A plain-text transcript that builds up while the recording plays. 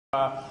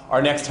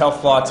Our next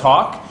health law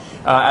talk.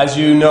 As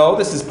you know,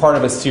 this is part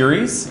of a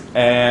series,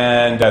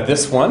 and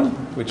this one,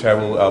 which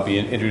I'll be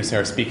introducing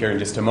our speaker in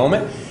just a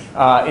moment,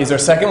 is our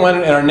second one.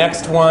 And our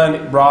next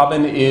one,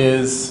 Robin,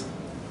 is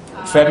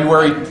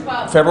February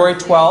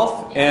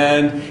 12th,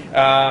 and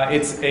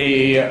it's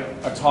a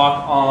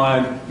talk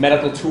on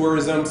medical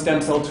tourism, stem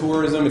cell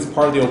tourism. It's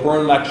part of the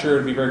O'Byrne lecture.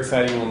 It'll be very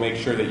exciting. We'll make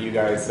sure that you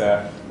guys,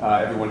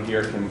 everyone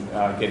here, can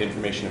get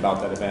information about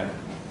that event.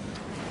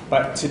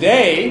 But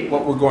today,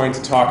 what we're going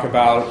to talk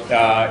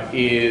about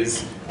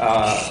is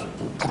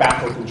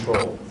tobacco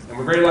control. And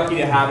we're very lucky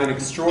to have an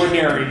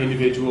extraordinary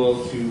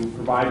individual to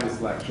provide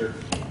this lecture.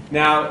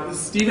 Now,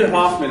 Stephen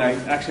Hoffman, I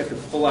actually have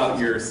to pull out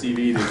your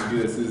CV to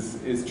do this,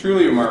 is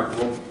truly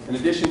remarkable. In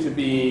addition to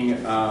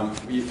being, are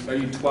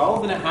you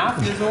 12 and a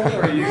half years old?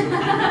 Or are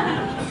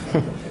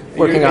you...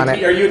 Working on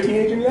it. Are you a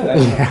teenager yet?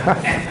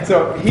 Yeah.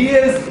 So he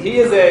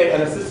is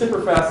an assistant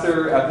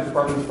professor at the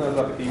Department of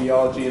Clinical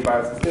Epidemiology and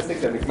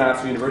Biostatistics at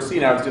McMaster University,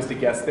 and I was just a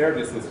guest there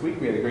just this week.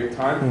 We had a great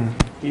time.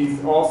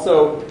 He's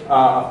also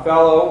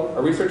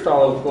a research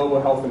fellow with Global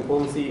Health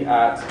Diplomacy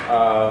at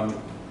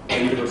the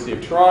University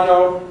of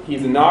Toronto.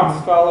 He's a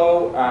Knox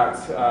Fellow at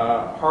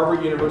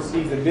Harvard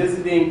University. He's a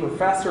visiting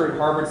professor at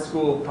Harvard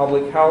School of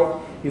Public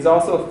Health. He's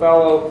also a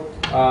fellow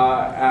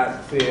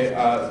at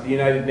the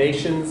United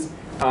Nations.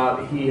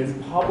 He has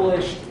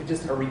published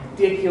just a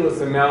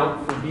ridiculous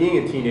amount for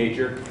being a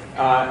teenager,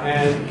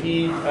 and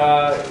he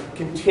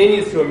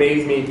continues to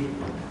amaze me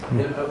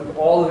with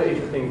all of the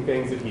interesting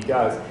things that he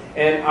does.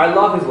 And I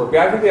love his work.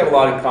 I think we have a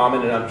lot in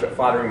common, and I'm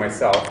flattering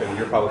myself, and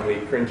you're probably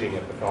cringing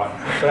at the thought.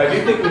 But I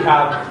do think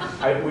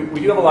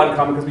we do have a lot in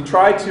common, because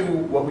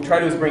what we try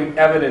to do is bring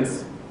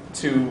evidence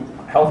to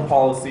health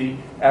policy,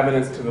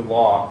 evidence to the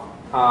law.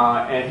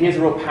 And he has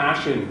a real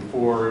passion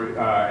for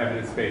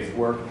evidence-based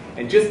work.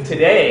 And just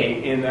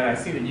today, and I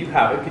see that you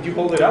have it, could you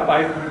hold it up?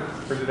 I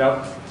printed it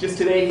out. Just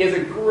today, he has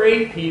a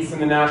great piece in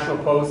the National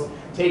Post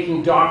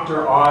taking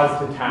Dr. Oz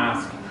to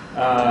task.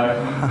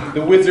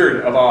 The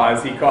Wizard of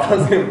Oz, he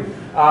calls him.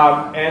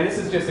 And this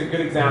is just a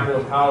good example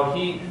of how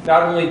he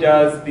not only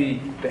does the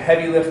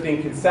heavy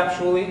lifting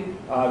conceptually,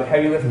 the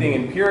heavy lifting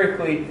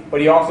empirically,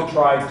 but he also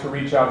tries to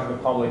reach out to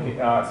the public.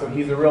 So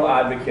he's a real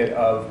advocate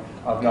of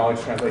knowledge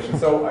translation.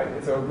 So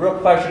it's a real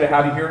pleasure to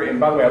have you here. And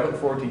by the way, I look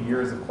forward to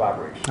years of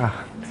collaboration.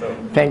 So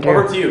thank you.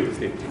 Over to you,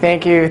 Steve.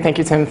 Thank you,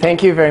 Tim.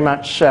 Thank you very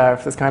much for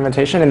this kind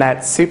invitation, and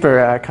that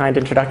super kind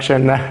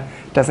introduction.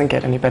 Doesn't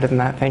get any better than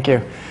that. Thank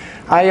you.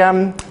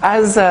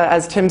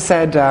 As Tim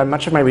said,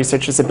 much of my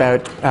research is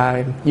about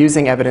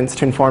using evidence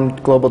to inform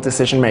global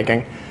decision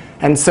making.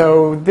 And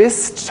so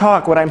this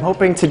talk, what I'm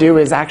hoping to do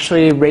is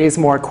actually raise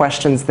more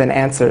questions than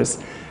answers,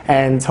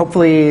 and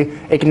hopefully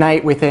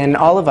ignite within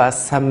all of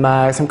us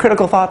some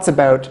critical thoughts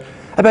about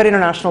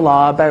international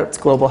law, about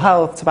global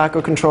health,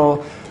 tobacco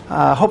control,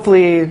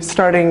 hopefully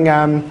starting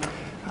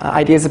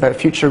ideas about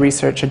future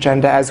research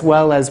agenda, as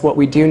well as what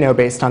we do know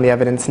based on the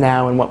evidence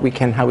now, and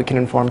how we can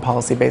inform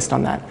policy based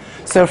on that.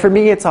 So for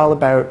me, it's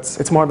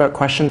more about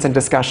questions and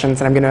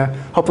discussions, and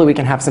hopefully we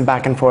can have some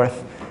back and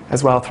forth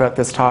as well throughout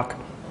this talk.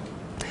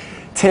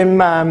 Tim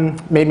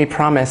made me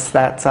promise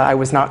that I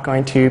was not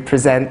going to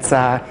present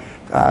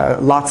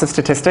lots of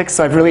statistics,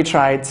 so I've really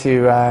tried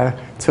to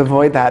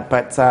avoid that,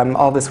 but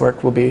all this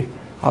work will be,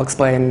 I'll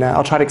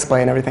try to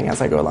explain everything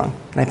as I go along,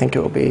 and I think it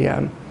will be,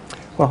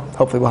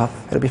 hopefully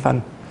it'll be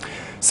fun.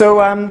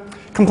 So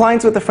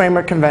compliance with the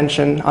Framework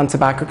Convention on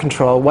Tobacco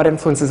Control, what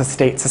influences a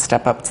state to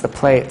step up to the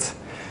plate?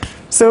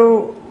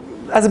 So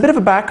as a bit of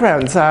a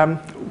background,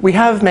 we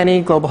have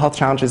many global health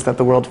challenges that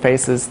the world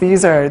faces.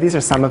 These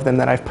are some of them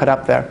that I've put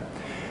up there.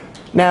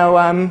 Now,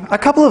 a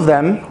couple of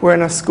them, we're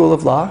in a school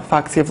of law,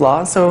 faculty of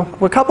law, so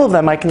a couple of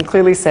them I can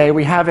clearly say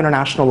we have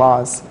international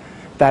laws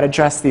that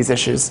address these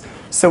issues.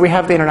 So we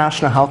have the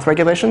International Health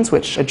Regulations,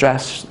 which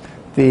address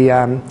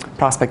the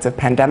prospect of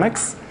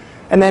pandemics.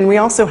 And then we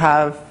also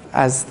have,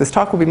 as this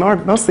talk will be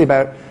mostly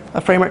about, a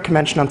Framework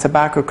Convention on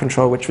Tobacco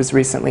Control, which was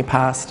recently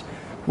passed,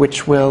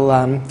 which will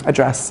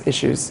address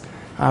issues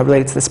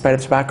related to the spread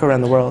of tobacco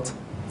around the world.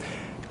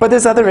 But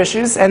there's other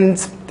issues, and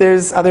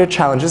there's other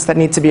challenges that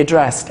need to be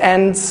addressed.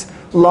 And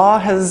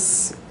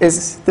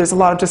there's a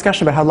lot of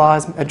discussion about how law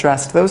has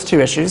addressed those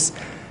two issues.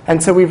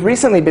 And so we've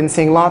recently been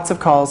seeing lots of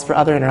calls for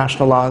other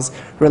international laws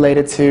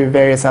related to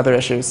various other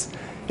issues,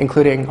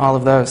 including all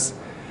of those.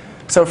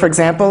 So for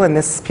example, in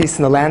this piece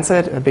in The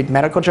Lancet, a big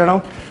medical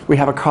journal, we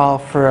have a call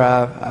for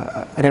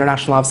an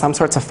international law of some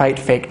sort to fight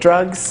fake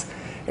drugs.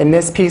 In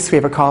this piece, we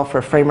have a call for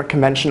a Framework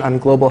Convention on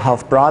Global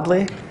Health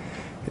broadly.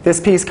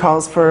 This piece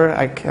calls for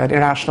an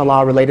international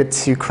law related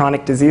to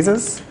chronic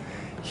diseases.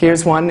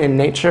 Here's one in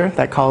Nature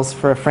that calls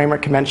for a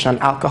Framework Convention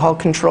on Alcohol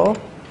Control.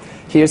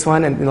 Here's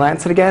one in The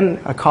Lancet again,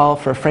 a call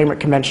for a Framework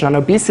Convention on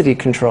Obesity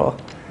Control.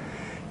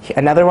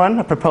 Another one,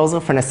 a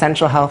proposal for an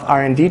Essential Health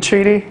R&D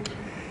Treaty.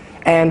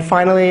 And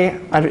finally,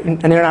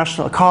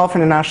 a call for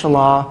an international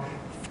law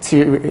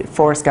to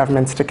force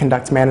governments to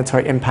conduct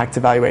mandatory impact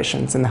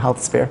evaluations in the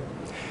health sphere.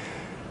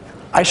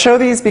 I show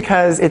these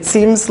because it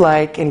seems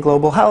like in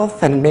global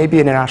health and maybe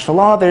in international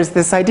law, there's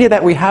this idea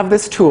that we have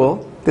this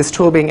tool this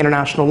tool being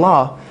international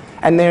law.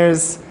 And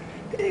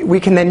we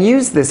can then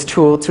use this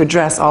tool to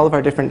address all of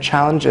our different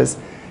challenges.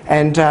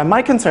 And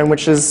my concern,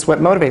 which is what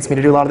motivates me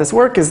to do a lot of this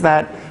work, is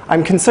that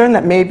I'm concerned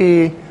that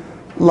maybe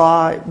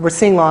we're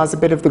seeing law as a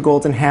bit of the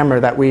golden hammer,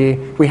 that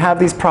we have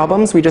these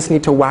problems, we just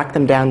need to whack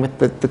them down with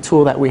the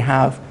tool that we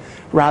have,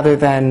 rather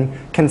than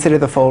consider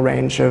the full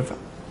range of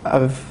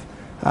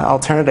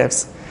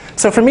alternatives.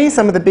 So for me,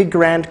 some of the big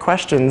grand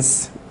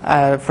questions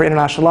for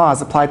international law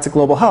as applied to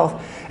global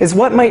health is,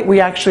 what might we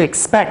actually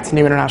expect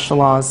new international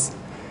laws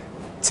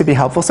to be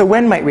helpful? So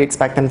when might we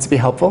expect them to be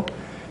helpful?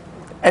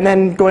 And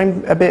then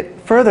going a bit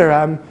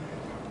further,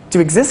 do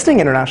existing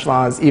international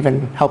laws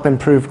even help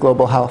improve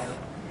global health?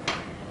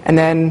 And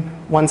then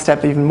one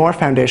step even more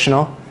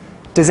foundational,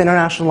 does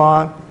international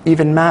law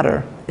even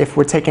matter if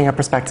we're taking a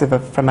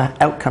perspective from an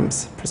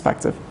outcomes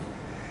perspective?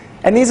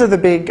 And these are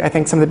I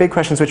think, some of the big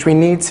questions which we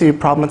need to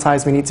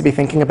problematize, we need to be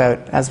thinking about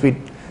as we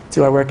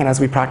do our work and as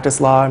we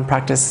practice law and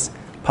practice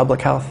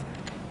public health.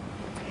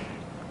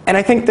 And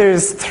I think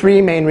there's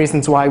 3 main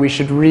reasons why we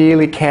should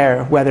really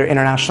care whether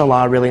international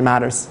law really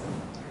matters.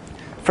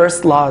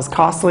 First, law is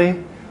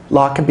costly,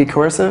 law can be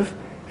coercive,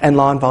 and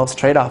law involves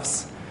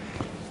trade-offs.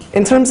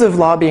 In terms of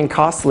law being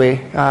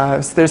costly,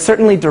 there's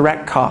certainly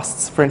direct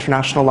costs for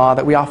international law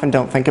that we often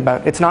don't think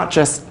about. It's not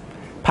just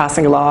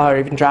passing a law or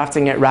even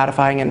drafting it,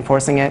 ratifying it,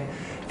 enforcing it.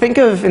 Think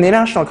of, in the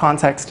international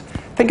context,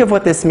 think of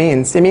what this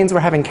means. It means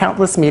we're having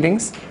countless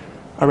meetings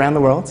around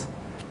the world,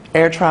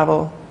 air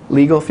travel,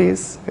 legal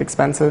fees,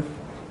 expensive,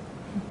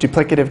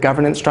 duplicative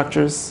governance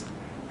structures,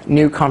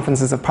 new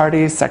conferences of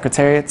parties,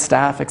 secretariats,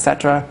 staff,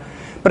 etc.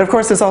 But of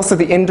course, there's also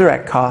the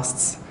indirect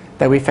costs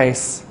that we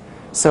face.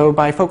 So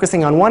by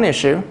focusing on one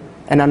issue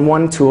and on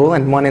one tool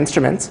and one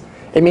instrument,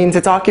 it means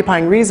it's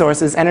occupying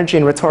resources, energy,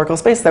 and rhetorical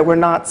space that we're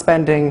not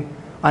spending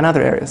on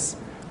other areas,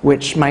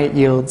 which might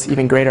yield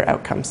even greater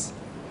outcomes.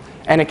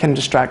 And it can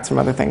distract from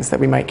other things that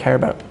we might care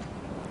about.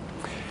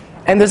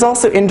 And there's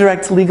also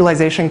indirect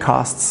legalization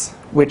costs,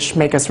 which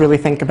make us really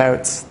think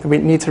about, we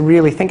need to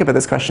really think about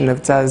this question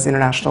of, does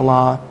international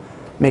law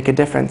make a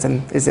difference,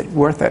 and is it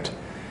worth it?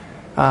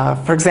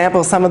 For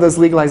example, some of those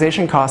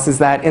legalization costs is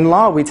that in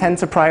law we tend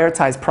to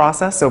prioritize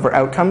process over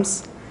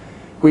outcomes.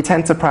 We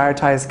tend to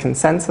prioritize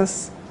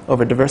consensus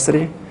over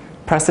diversity,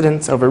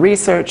 precedents over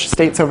research,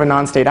 states over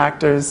non-state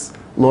actors,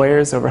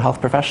 lawyers over health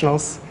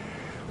professionals.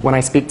 When I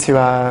speak to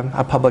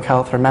a public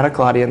health or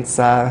medical audience,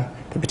 they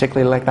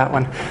particularly like that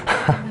one.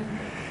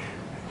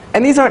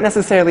 And these aren't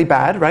necessarily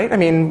bad, right? I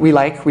mean, we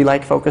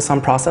like focus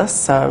on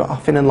process.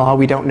 Often in law,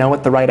 we don't know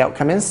what the right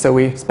outcome is, so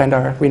we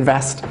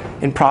invest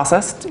in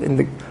process in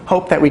the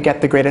hope that we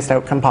get the greatest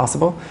outcome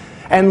possible.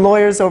 And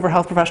lawyers over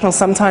health professionals,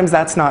 sometimes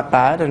that's not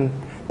bad, and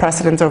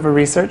precedent over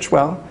research,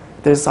 well,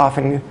 there's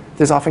often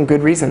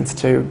good reasons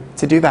to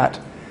do that.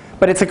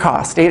 But it's a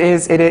cost.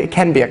 It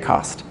can be a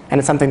cost, and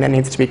it's something that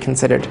needs to be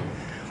considered.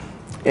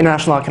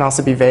 International law can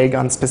also be vague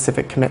on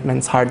specific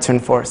commitments, hard to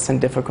enforce,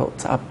 and difficult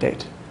to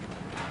update.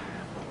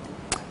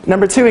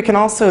 Number 2, it can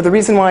also, the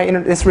reason why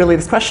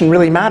this question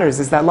really matters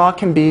is that law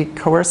can be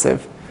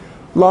coercive.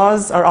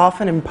 Laws are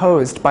often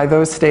imposed by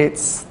those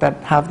states that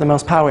have the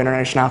most power in our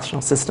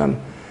international system.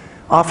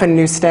 Often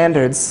new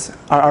standards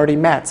are already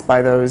met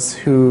by those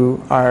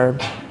who are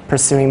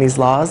pursuing these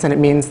laws, and it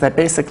means that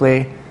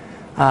basically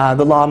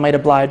the law might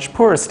oblige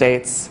poorer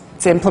states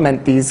to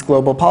implement these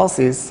global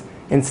policies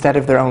instead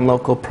of their own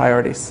local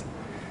priorities.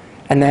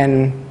 And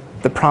then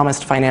the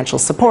promised financial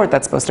support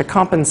that's supposed to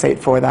compensate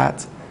for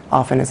that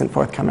often isn't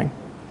forthcoming.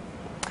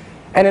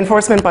 And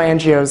enforcement by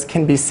NGOs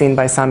can be seen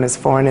by some as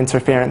foreign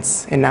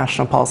interference in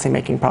national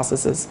policy-making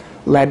processes,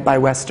 led by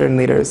Western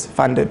leaders,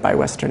 funded by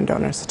Western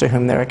donors, to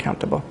whom they're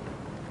accountable.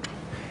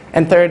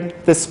 And third,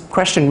 this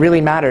question really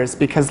matters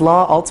because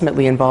law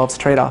ultimately involves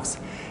trade-offs.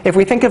 If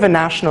we think of a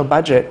national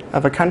budget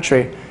of a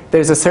country,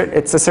 it's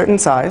a certain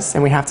size,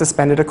 and we have to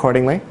spend it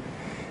accordingly.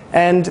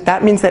 And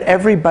that means that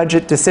every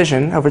budget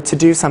decision over to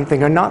do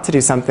something or not to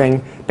do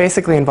something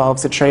basically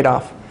involves a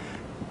trade-off.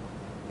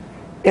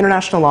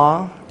 International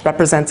law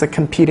represents a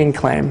competing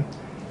claim.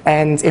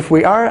 And if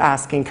we are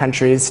asking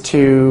countries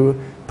to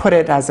put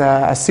it as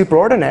a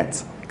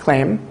superordinate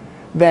claim,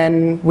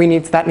 then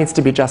that needs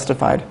to be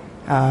justified.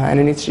 And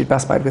it needs to be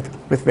justified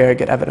with very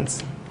good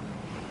evidence.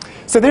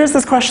 So there's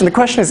this question. The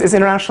question is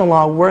international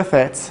law worth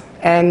it?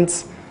 And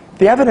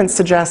the evidence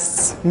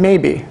suggests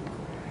maybe.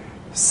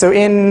 So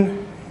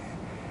in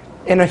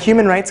a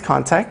human rights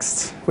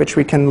context, which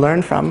we can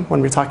learn from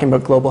when we're talking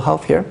about global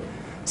health here,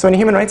 so in a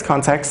human rights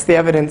context, the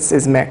evidence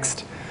is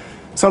mixed.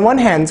 So on one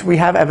hand, we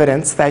have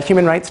evidence that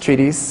human rights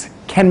treaties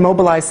can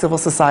mobilize civil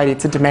society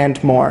to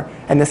demand more,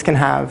 and this can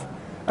have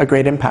a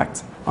great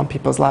impact on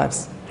people's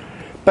lives.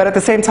 But at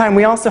the same time,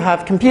 we also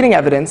have competing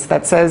evidence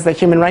that says that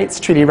human rights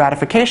treaty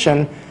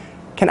ratification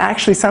can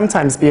actually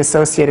sometimes be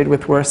associated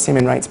with worse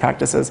human rights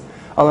practices,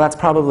 although that's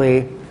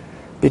probably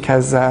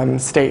because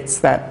states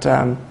that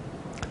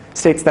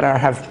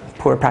have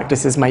poor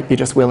practices might be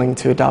just willing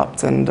to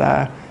adopt and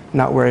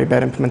not worry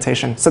about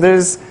implementation. So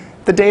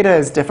the data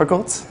is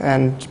difficult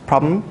and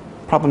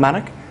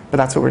problematic, but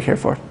that's what we're here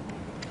for.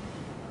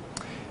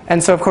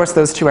 And so, of course,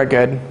 those two are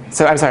good.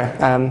 So, I'm sorry,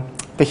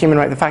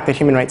 the fact that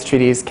human rights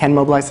treaties can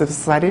mobilize civil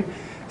society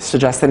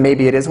suggests that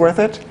maybe it is worth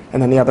it,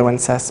 and then the other one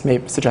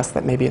suggests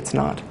that maybe it's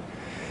not.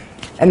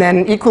 And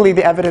then equally,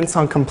 the evidence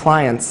on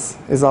compliance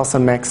is also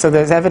mixed. So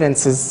there's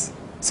evidence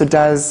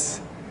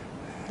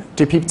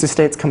do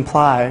states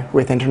comply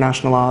with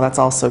international law? That's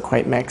also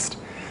quite mixed.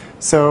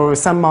 So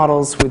some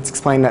models would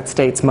explain that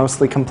states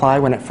mostly comply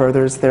when it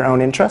furthers their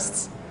own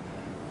interests,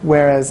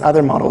 whereas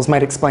other models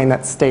might explain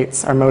that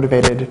states are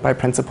motivated by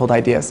principled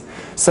ideas.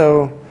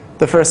 So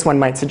the first one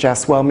might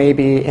suggest, well,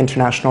 maybe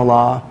international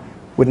law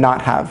would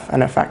not have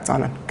an effect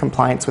on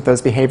compliance with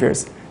those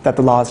behaviors that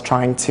the law is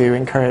trying to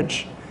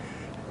encourage.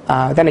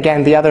 Then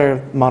again, the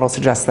other model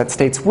suggests that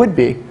states would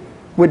be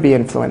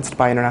influenced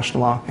by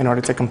international law in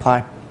order to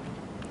comply.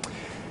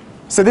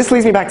 So this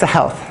leads me back to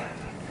health.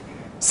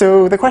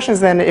 So the question is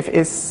then,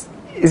 is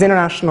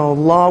international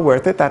law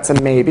worth it? That's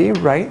a maybe,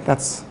 right?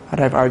 That's what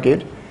I've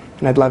argued.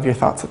 And I'd love your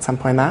thoughts at some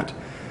point on that.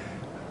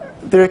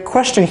 The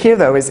question here,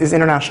 though, is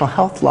international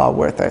health law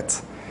worth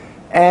it?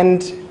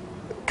 And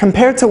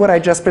compared to what I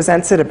just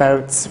presented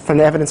about from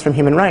the evidence from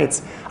human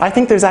rights, I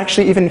think there's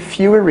actually even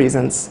fewer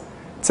reasons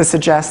to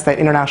suggest that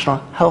international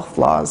health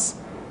laws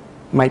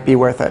might be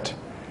worth it,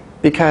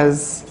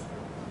 because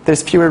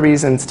there's fewer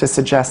reasons to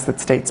suggest that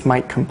states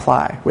might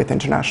comply with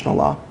international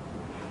law.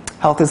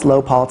 Health is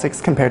low politics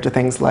compared to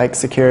things like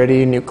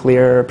security,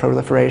 nuclear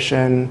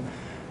proliferation,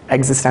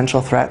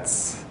 existential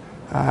threats,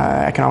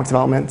 economic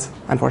development,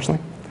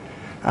 unfortunately.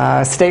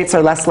 States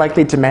are less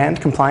likely to demand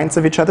compliance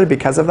of each other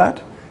because of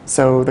that.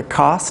 So the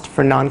cost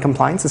for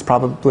non-compliance is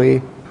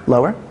probably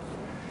lower.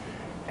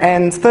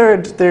 And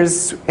third,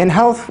 in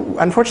health,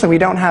 unfortunately, we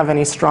don't have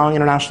any strong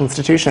international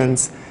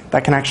institutions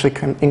that can actually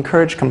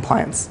encourage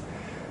compliance.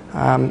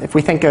 If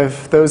we think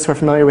of those who are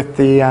familiar with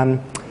the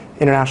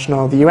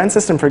UN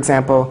system, for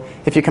example,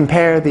 if you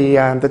compare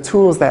the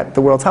tools that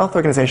the World Health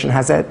Organization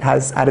has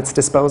at its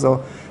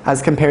disposal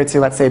as compared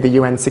to, let's say, the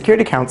UN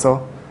Security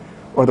Council,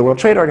 or the World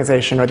Trade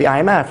Organization, or the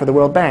IMF, or the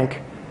World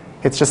Bank,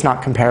 it's just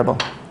not comparable.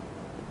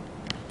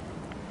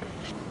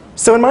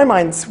 So in my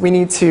mind, we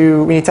need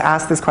to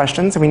ask these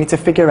questions, and we need to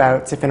figure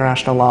out if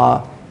international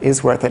law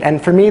is worth it.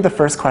 And for me, the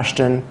first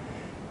question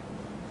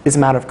is a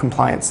matter of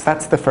compliance.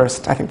 That's the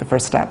first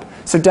step.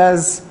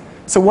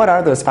 So what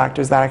are those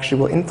factors that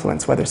actually will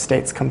influence whether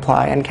states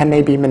comply, and can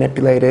they be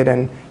manipulated,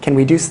 and can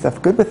we do stuff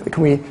good with it?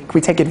 Can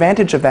we take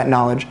advantage of that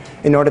knowledge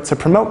in order to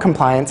promote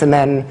compliance, and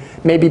then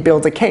maybe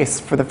build a case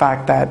for the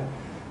fact that,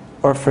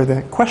 or for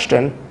the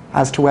question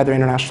as to whether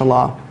international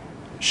law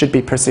should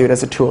be pursued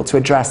as a tool to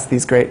address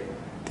these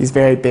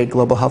very big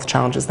global health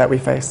challenges that we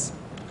face.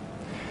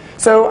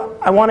 So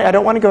I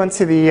don't want to go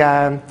into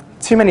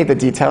too many of the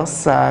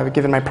details,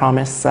 given my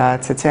promise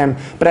to Tim,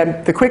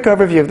 but the quick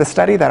overview of the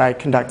study that I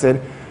conducted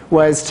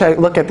was to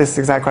look at this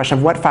exact question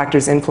of what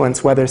factors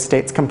influence whether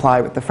states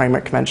comply with the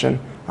Framework Convention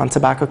on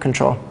Tobacco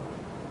Control.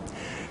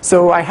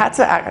 So I had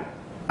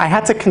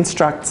to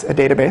construct a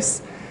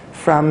database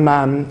from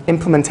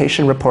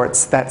implementation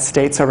reports that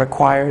states are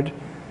required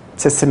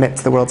to submit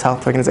to the World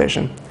Health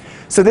Organization.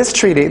 So this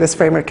treaty, this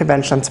Framework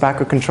Convention on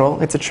Tobacco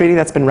Control, it's a treaty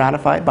that's been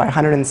ratified by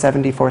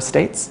 174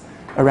 states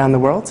around the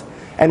world.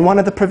 And one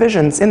of the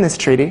provisions in this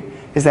treaty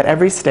is that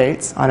every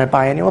state, on a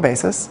biannual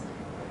basis,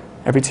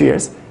 every 2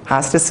 years,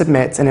 has to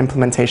submit an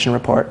implementation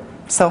report,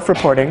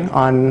 self-reporting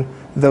on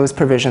those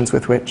provisions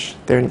with which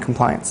they're in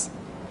compliance.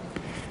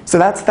 So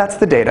that's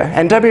the data.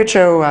 And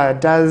WHO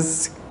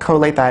does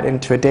collate that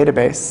into a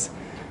database.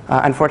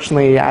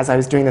 Unfortunately, as I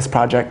was doing this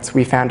project,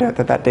 we found out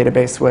that that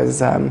database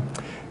was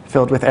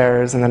filled with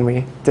errors, and then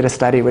we did a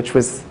study which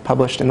was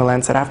published in the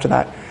Lancet after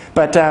that,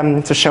 but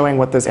to showing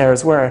what those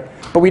errors were.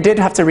 But we did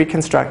have to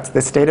reconstruct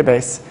this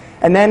database,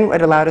 and then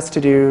it allowed us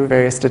to do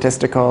various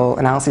statistical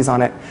analyses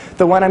on it.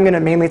 The one I'm going to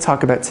mainly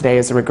talk about today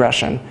is a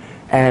regression.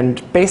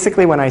 And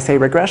basically, when I say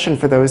regression,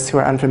 for those who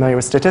are unfamiliar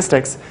with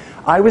statistics,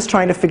 I was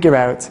trying to figure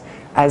out,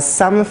 as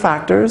some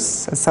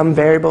factors, as some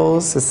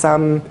variables, as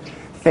some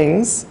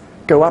things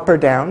go up or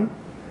down,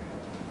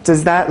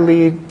 does that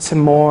lead to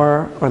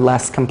more or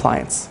less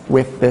compliance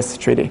with this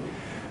treaty?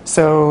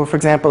 So, for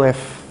example,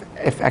 if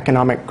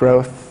economic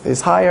growth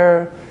is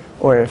higher,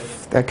 or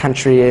if the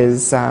country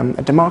is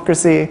a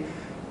democracy,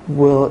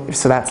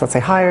 so that's, let's say,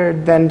 higher,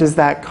 then does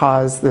that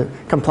cause the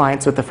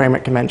compliance with the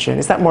Framework Convention?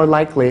 Is that more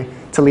likely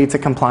to lead to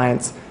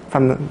compliance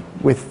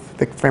with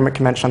the Framework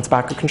Convention on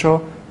Tobacco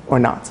Control or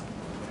not?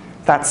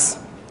 That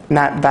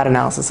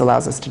analysis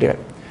allows us to do it.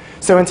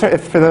 So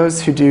for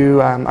those who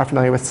are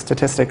familiar with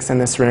statistics in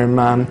this room,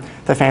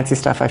 the fancy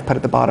stuff I've put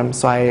at the bottom.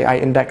 So I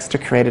indexed to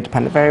create a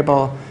dependent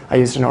variable. I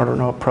used an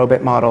ordinal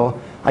probit model.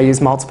 I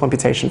used multiple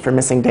imputation for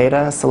missing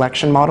data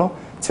selection model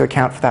to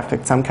account for the fact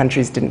that some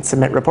countries didn't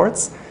submit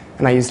reports.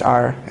 And I used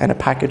R and a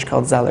package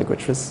called Zelig,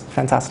 which was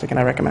fantastic and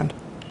I recommend.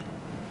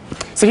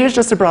 So here's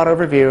just a broad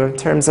overview in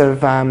terms of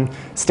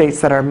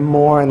states that are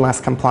more and less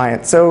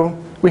compliant. So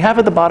we have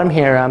at the bottom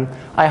here,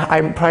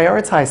 I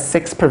prioritized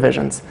 6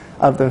 provisions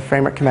of the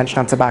Framework Convention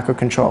on Tobacco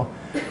Control.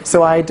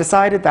 So I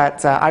decided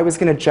that I was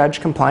going to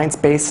judge compliance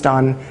based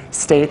on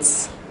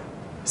states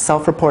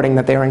self-reporting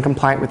that they were in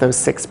compliance with those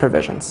 6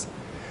 provisions.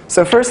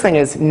 So first thing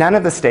is, none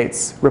of the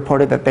states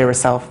reported that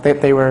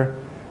they were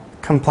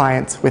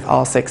compliant with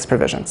all 6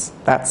 provisions.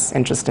 That's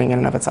interesting in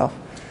and of itself.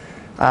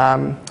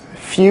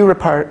 Few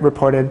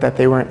reported that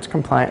they weren't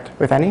compliant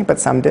with any, but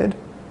some did,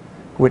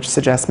 which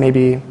suggests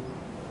maybe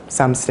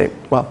some state,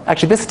 well,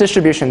 actually this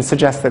distribution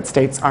suggests that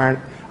states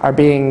are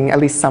being at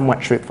least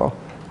somewhat truthful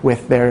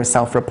with their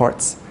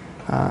self-reports.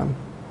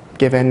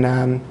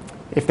 Given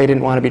if they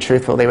didn't want to be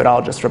truthful, they would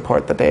all just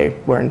report that they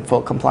were in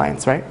full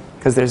compliance, right?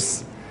 Because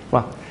there's,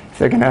 well, if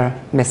they're going to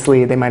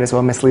mislead, they might as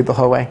well mislead the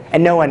whole way.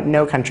 And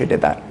no country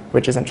did that,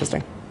 which is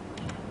interesting.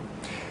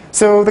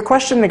 So the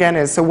question again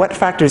is, so what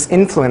factors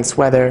influence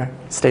whether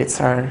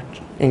states are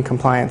in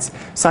compliance?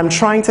 So I'm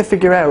trying to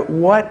figure out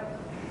what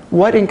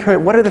are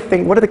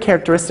the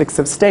characteristics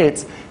of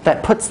states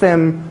that puts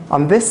them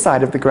on this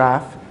side of the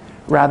graph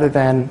rather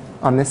than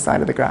on this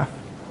side of the graph.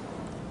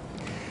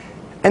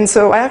 And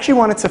so I actually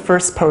wanted to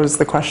first pose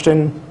the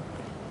question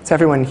to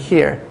everyone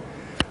here.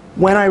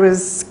 When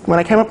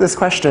I came up with this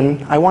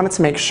question, I wanted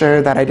to make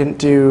sure that I didn't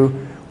do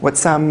what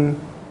some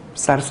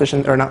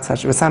statisticians, or not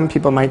statisticians, but some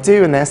people might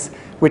do in this,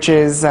 which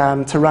is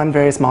to run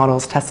various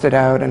models, test it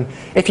out. And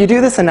if you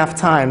do this enough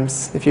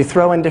times, if you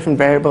throw in different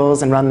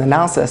variables and run the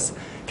analysis,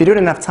 if you do it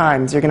enough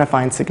times, you're going to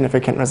find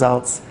significant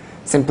results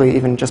simply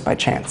even just by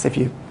chance if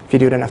you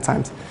do it enough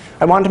times.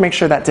 I wanted to make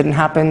sure that didn't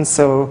happen,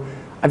 so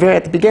at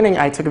the beginning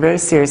I took a very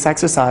serious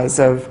exercise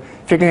of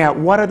figuring out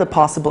what are the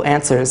possible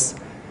answers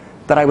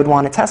that I would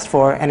want to test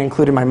for and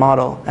include in my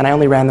model. And I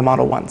only ran the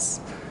model once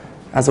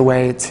as a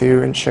way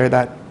to ensure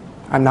that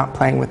I'm not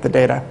playing with the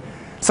data.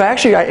 So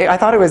actually, I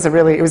thought it was a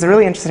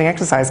really interesting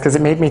exercise because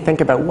it made me think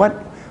about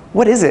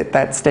what is it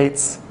that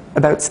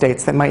about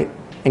states that might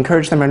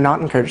encourage them or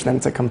not encourage them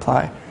to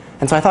comply.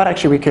 And so I thought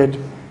actually we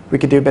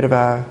could do a bit of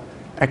a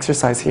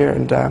exercise here,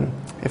 and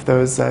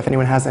if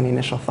anyone has any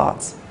initial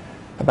thoughts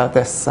about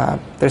this,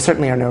 there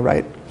certainly are no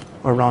right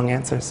or wrong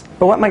answers.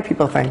 But what might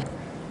people think?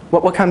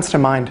 What comes to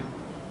mind?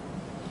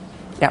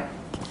 Yeah.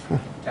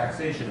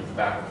 Taxation of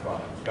tobacco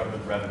products,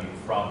 government revenue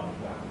from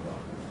tobacco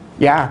products.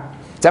 Yeah.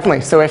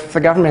 Definitely. So if the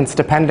government's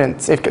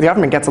dependent, if the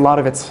government gets a lot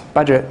of its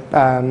budget, if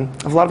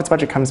a lot of its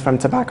budget comes from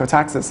tobacco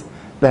taxes,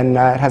 then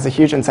it has a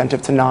huge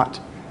incentive to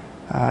not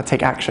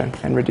take action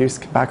and reduce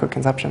tobacco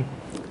consumption.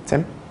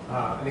 Tim?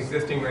 An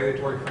existing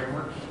regulatory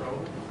framework is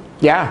relevant?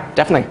 Yeah,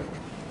 definitely.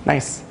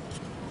 Nice.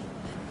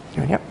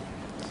 Yep.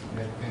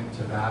 In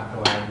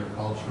tobacco,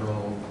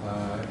 agricultural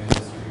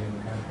industry in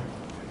the country.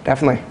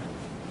 Definitely.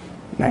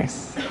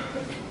 Nice.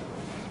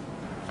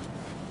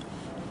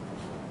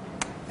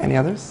 Any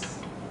others?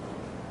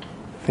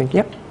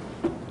 Yep.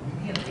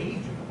 Maybe an age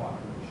of the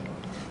population.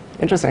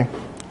 Interesting.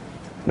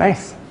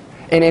 Nice.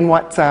 And in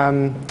what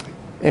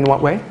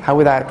way? How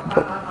would that?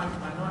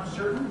 I'm not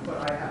certain,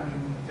 but I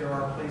mean, there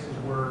are places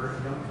where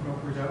young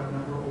smokers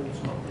outnumber old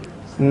smokers,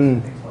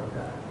 things like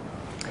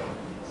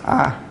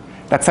that.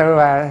 That's so.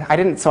 I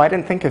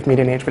didn't think of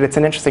median age, but it's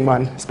an interesting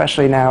one,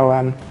 especially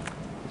now.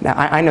 Now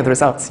I know the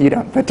results. You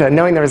don't, but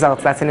knowing the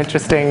results, that's an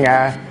interesting.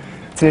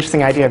 It's an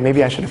interesting idea.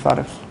 Maybe I should have thought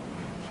of.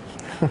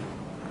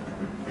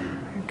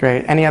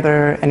 Great. Any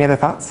other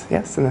thoughts?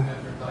 Yes.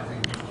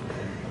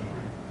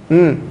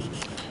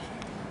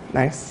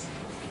 Nice.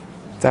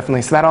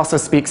 Definitely. So that also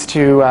speaks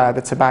to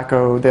the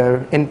tobacco,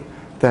 the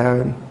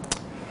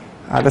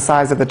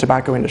size of the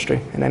tobacco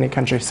industry in any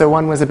country. So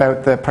one was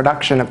about the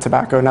production of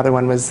tobacco. Another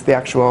one was the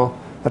actual,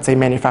 let's say,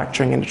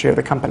 manufacturing industry of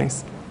the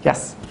companies.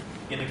 Yes.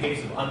 In the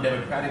case of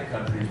undemocratic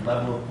countries,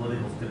 level of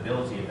political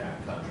stability in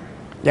that country.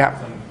 Yeah.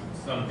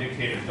 Some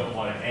dictators don't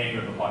want to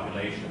anger the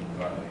population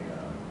by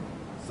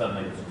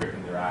suddenly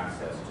restricting their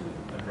access to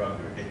a drug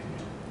they're addicted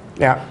to.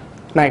 Yeah.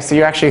 Nice. So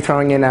you're actually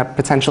throwing in a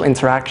potential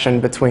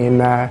interaction between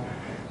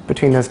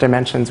those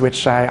dimensions,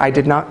 which I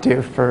did not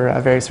do for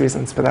various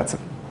reasons, but that's a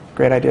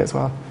great idea as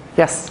well.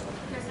 Yes?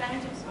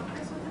 Percentage of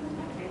smokers within the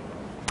country?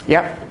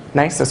 Yep.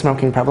 Nice. So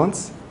smoking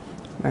prevalence.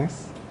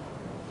 Nice.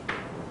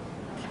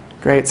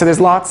 Great. So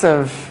there's lots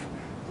of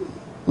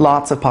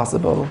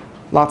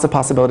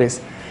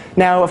possibilities.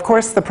 Now, of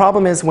course, the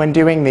problem is when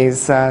doing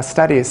these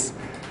studies,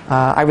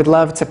 I would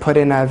love to put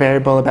in a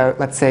variable about,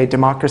 let's say,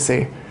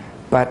 democracy,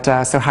 but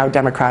so how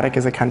democratic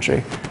is a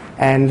country?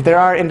 And there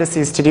are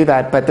indices to do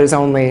that, but there's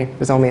only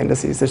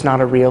indices. There's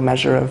not a real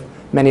measure of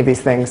many of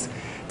these things.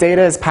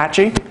 Data is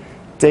patchy.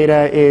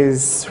 Data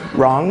is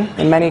wrong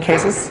in many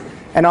cases.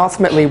 And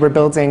ultimately,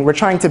 we're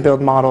trying to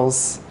build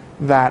models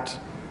that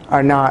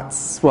are not,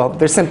 well,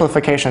 they're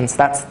simplifications.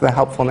 That's the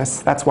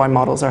helpfulness. That's why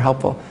models are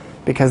helpful,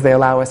 because they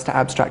allow us to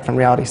abstract from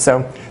reality.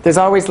 So there's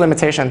always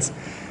limitations.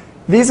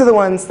 These are the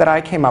ones that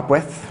I came up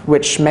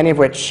with, many of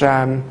which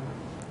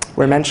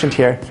were mentioned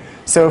here.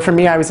 So for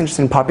me, I was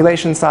interested in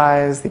population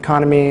size, the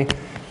economy,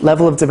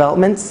 level of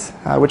development,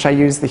 which I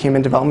used the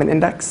Human Development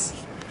Index.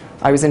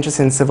 I was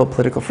interested in civil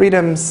political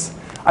freedoms.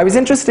 I was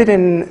interested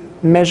in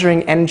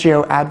measuring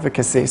NGO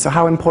advocacy. So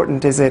how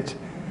important is it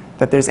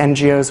that there's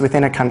NGOs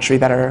within a country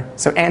that are,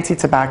 so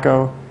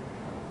anti-tobacco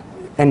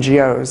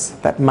NGOs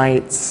that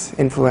might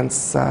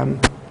influence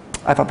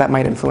I thought that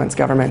might influence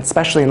government,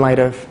 especially in light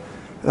of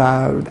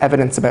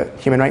evidence about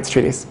human rights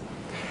treaties.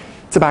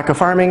 Tobacco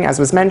farming, as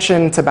was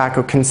mentioned,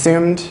 tobacco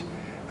consumed,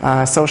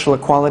 social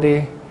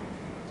equality,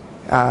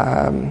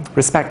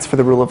 respect for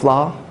the rule of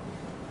law,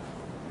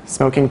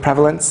 smoking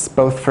prevalence,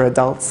 both for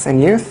adults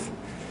and youth.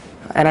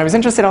 And I was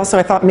interested also,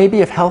 I thought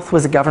maybe if health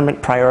was a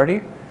government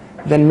priority,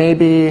 then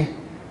maybe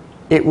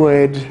that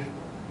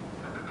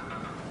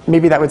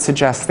would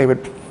suggest they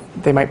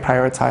might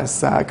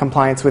prioritize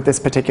compliance with this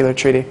particular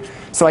treaty.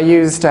 So I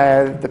used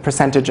the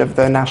percentage of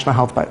the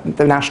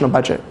national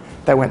budget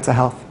that went to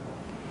health.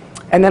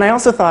 And then I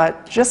also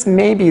thought just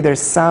maybe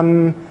there's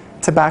some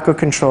tobacco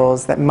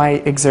controls that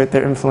might exert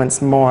their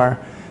influence more.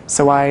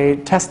 So I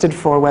tested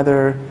for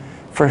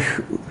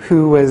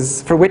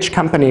which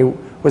company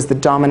was the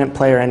dominant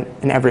player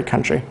in every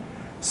country.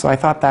 So I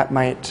thought that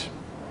might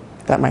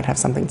have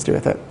something to do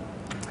with it.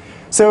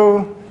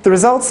 So the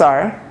results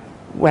are,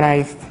 when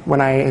I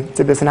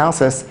did this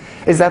analysis,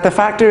 is that the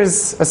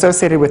factors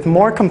associated with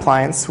more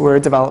compliance were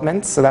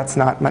development, so that's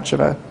not much of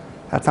a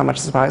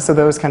surprise. So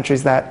those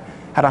countries that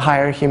had a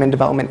higher Human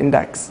Development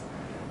Index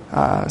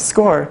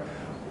score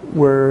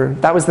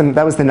that was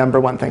the number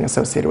one thing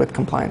associated with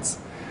compliance.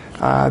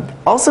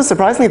 Also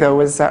surprisingly though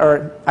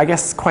or I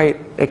guess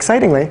quite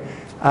excitingly,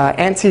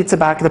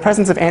 the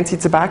presence of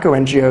anti-tobacco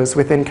NGOs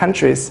within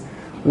countries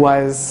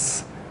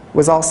was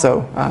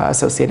also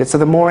associated. So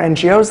the more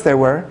NGOs there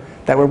were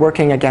that were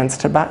working against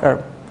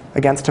tobacco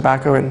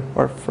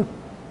or for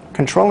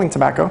controlling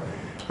tobacco,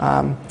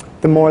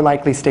 the more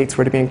likely states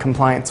were to be in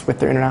compliance with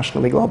their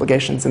international legal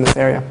obligations in this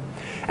area.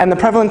 And the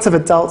prevalence of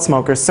adult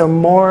smokers, so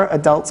more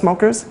adult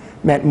smokers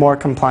meant more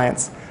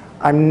compliance.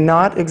 I'm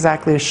not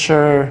exactly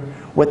sure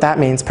what that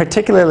means,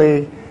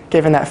 particularly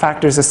given that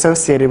factors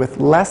associated with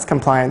less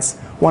compliance,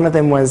 one of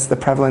them was the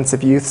prevalence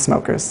of youth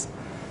smokers.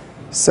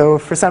 So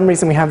for some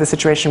reason we have the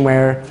situation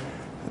where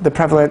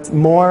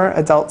more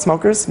adult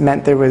smokers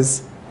meant it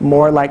was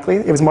more likely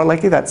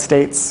that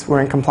states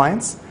were in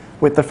compliance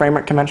with the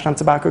Framework Convention on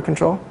Tobacco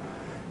Control,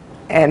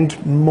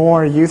 and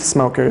more youth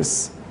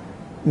smokers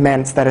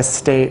meant that a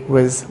state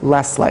was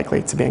less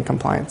likely to be in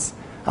compliance.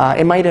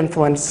 It might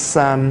influence,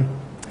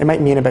 it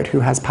might mean about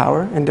who has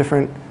power in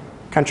different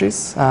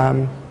countries.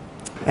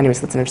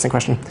 Anyways, that's an interesting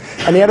question.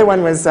 And the other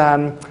one was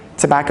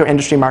tobacco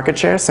industry market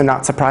share. So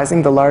not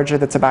surprising, the larger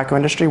the tobacco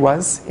industry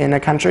was in a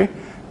country,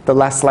 the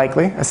less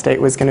likely a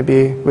state was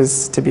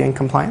to be in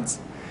compliance.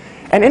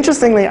 And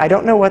interestingly, I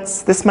don't know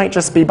this might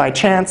just be by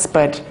chance,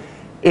 but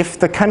if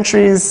the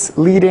country's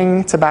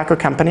leading tobacco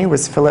company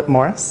was Philip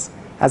Morris,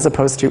 as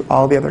opposed to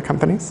all the other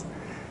companies,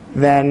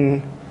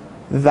 then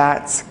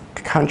that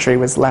country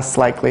was less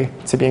likely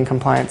to be in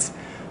compliance.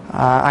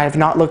 I have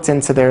not looked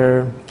into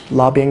their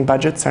lobbying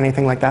budgets or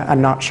anything like that.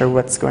 I'm not sure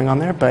what's going on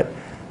there, but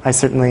I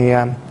certainly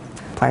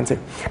plan to.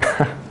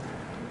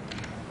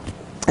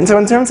 And so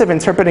in terms of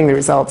interpreting the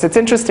results, it's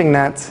interesting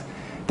that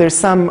there's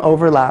some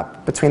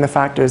overlap between the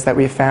factors that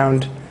we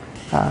found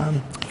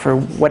for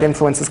what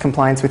influences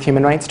compliance with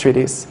human rights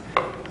treaties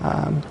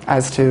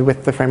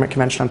with the Framework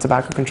Convention on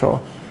Tobacco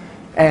Control.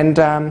 And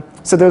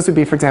so those would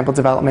be, for example,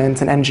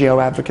 development and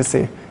NGO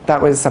advocacy.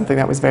 That was something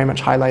that was very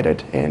much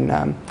highlighted in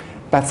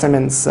Beth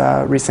Simmons'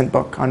 recent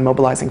book on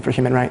mobilizing for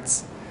human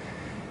rights.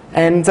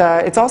 And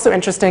it's also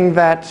interesting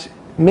that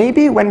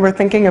maybe when we're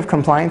thinking of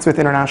compliance with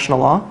international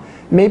law,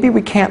 maybe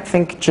we can't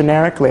think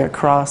generically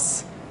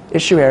across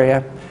issue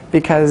area,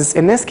 because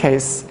in this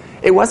case,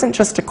 it wasn't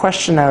just a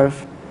question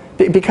of,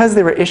 because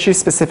there were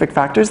issue-specific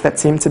factors that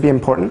seemed to be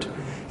important,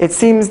 it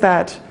seems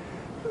that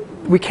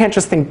we can't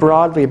just think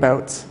broadly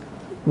about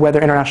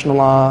whether international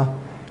law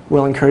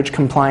will encourage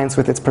compliance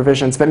with its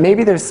provisions, but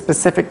maybe there's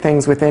specific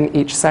things within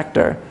each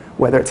sector,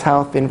 whether it's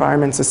health, the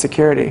environment, or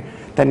security,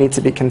 that need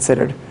to be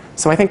considered.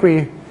 So I think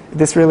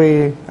this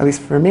really, at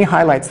least for me,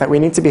 highlights that we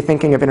need to be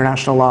thinking of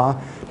international law,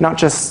 not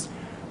just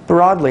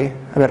broadly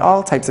about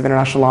all types of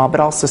international law, but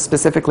also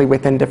specifically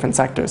within different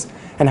sectors,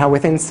 and how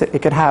within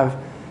it could have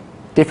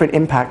different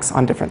impacts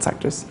on different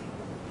sectors.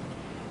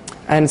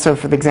 And so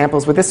for the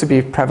examples with this would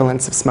be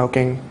prevalence of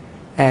smoking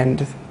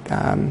and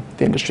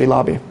the industry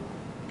lobby,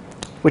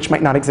 which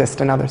might not exist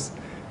in others.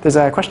 There's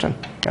a question.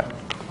 Yeah.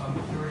 I'm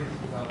curious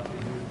about the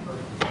youth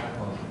versus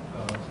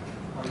adult.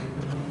 Are you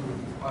familiar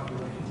with the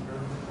population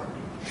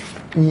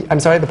pyramids? I'm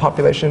sorry, the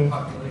population?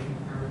 Population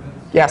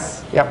pyramids?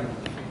 Yes, yep. In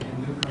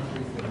new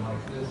countries that are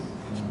like this,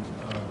 in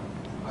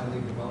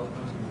highly developed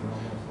countries that are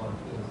almost like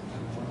this,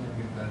 I'm wondering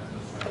if that's a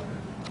factor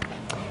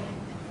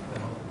that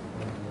helps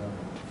explain the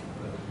youth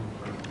versus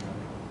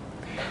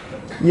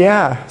adult.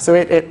 Yeah, so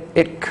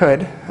it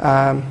could.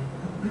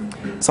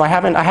 So I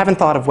haven't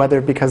thought of whether,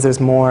 because there's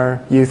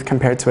more youth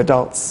compared to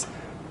adults,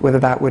 whether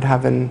that would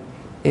have an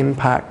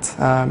impact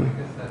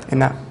in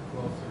that.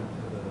 Closer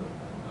to the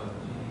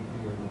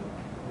GDP or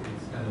the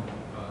extent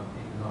of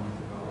economic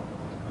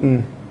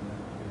development.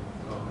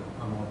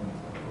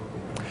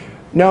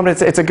 No,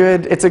 but it's a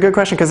good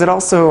question, because it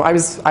also I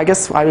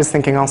was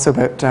thinking also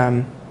about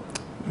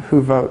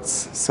who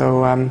votes.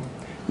 So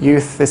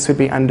youth, this would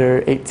be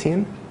under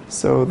 18.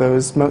 So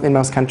in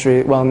those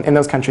countries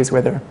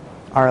where they're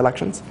are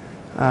elections,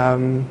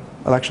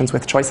 elections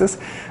with choices.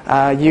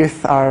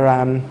 Youth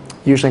are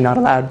usually not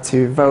allowed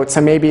to vote,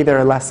 so maybe they're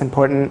a less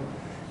important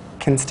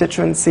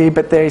constituency,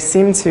 but they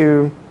seem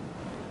to,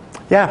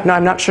 yeah, no,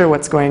 I'm not sure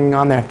what's going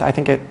on there. I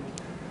think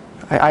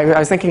I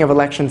was thinking of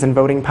elections and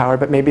voting power,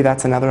 but maybe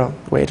that's another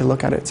way to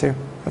look at it too.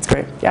 That's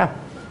great, yeah.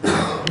 It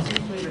seems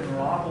to me that there are an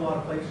awful lot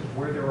of places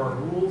where there are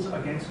rules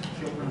against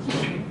children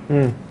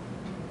smoking.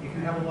 If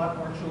you have a lot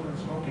more children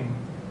smoking,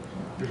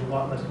 there's a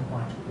lot less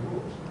compliance with the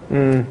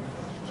rules.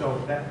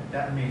 So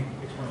that may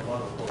explain a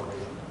lot of the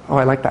correlation. Oh,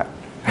 I like that.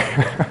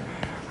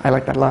 I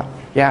like that a lot.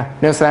 Yeah,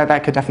 no, so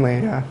that could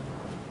definitely,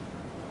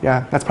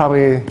 yeah, that's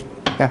probably,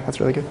 yeah, that's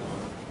really good.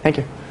 Thank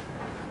you.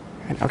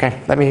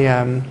 Okay, let me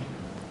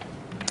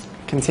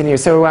continue.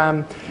 So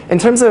in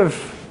terms of,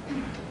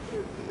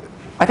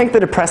 I think the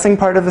depressing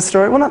part of the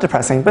story, well, not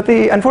depressing, but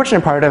the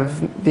unfortunate part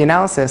of the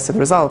analysis of the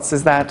results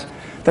is that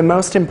the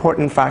most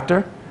important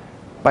factor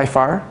by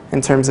far,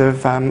 in terms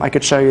of, I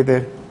could show you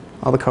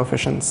all the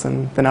coefficients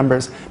and the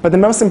numbers, but the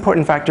most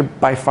important factor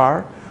by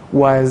far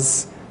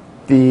was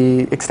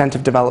the extent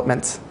of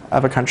development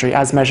of a country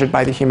as measured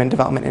by the Human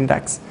Development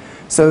Index.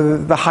 So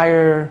the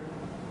higher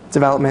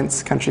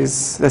development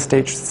countries, the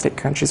state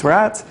countries were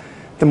at,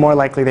 the more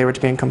likely they were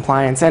to be in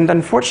compliance. And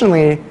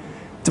unfortunately,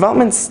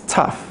 development's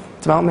tough.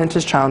 Development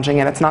is challenging,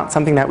 and it's not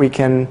something that we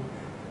can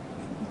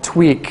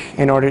tweak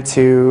in order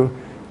to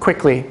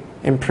quickly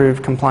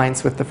improve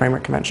compliance with the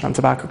Framework Convention on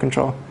Tobacco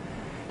Control.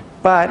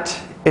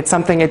 But it's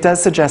something, it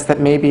does suggest that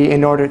maybe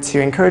in order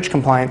to encourage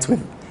compliance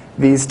with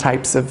these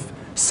types of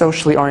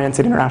socially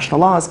oriented international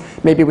laws,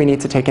 maybe we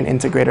need to take an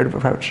integrated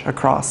approach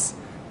across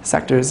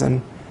sectors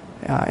and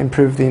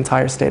improve the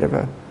entire state of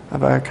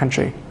a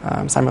country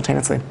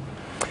simultaneously.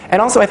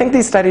 And also, I think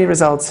these study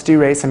results do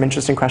raise some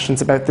interesting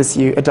questions about this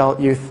adult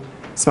youth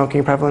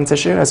smoking prevalence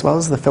issue, as well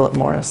as the Philip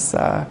Morris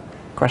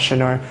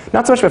question, or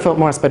not so much about Philip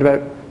Morris, but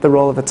about the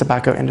role of the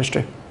tobacco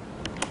industry.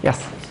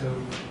 Yes? So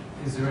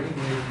is there any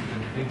way you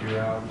can figure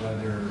out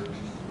whether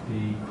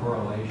the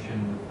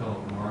correlation with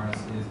Philip Morris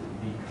is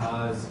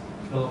because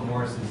Philip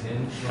Morris is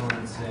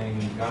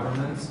influencing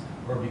governments,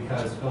 or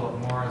because Philip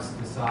Morris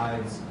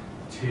decides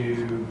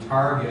to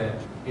target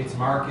its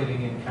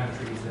marketing in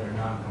countries that are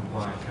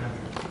non-compliant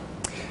countries?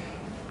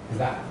 Because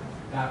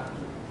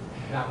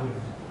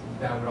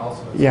that would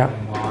also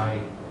explain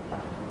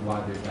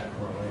why there's that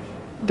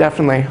correlation.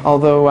 Definitely.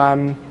 Although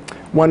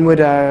one would,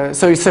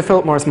 so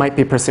Philip Morris might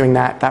be pursuing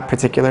that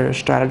particular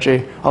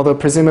strategy. Although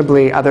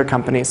presumably other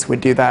companies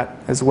would do that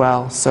as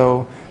well.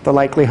 So the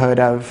likelihood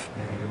of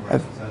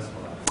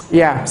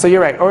yeah. So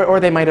you're right. Or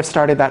they might have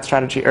started that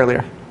strategy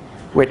earlier,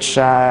 which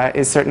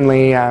is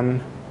certainly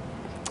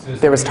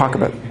there was talk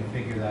about. You can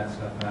figure that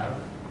stuff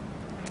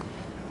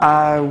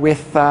out.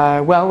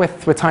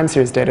 With time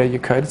series data, you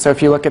could. So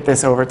if you look at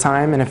this over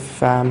time, and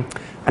if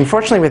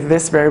unfortunately with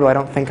this variable, I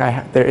don't think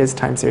there is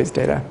time series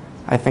data.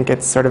 I think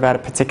it's sort of at a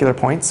particular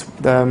points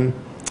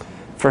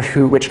for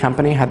which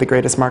company had the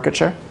greatest market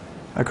share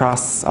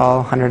across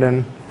all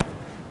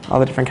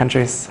the different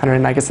countries,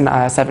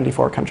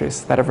 74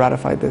 countries that have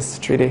ratified this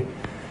treaty.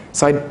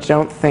 So I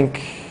don't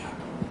think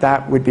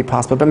that would be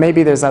possible, but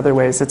maybe there's other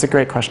ways. It's a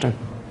great question.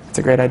 It's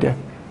a great idea.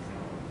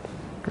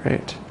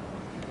 Great.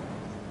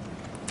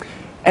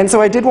 And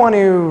so I did want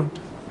to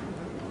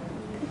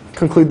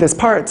conclude this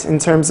part in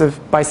terms of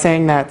by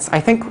saying that I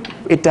think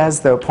it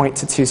does, though, point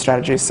to two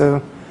strategies.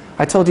 So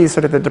I told you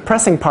sort of the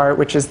depressing part,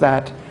 which is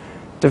that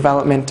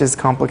development is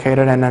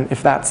complicated, and then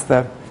if that's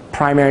the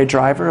primary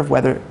driver of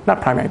whether,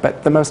 not primary,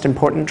 but the most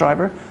important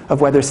driver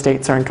of whether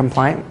states are in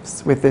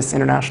compliance with this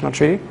international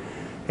treaty,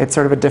 it's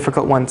sort of a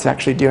difficult one to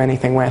actually do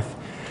anything with.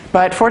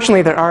 But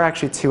fortunately, there are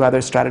actually two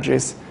other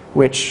strategies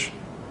which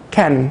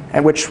can,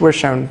 and which were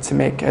shown to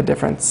make a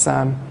difference,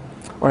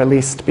 or at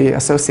least be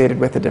associated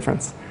with a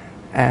difference,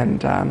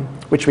 and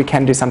which we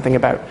can do something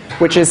about,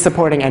 which is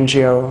supporting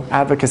NGO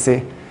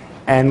advocacy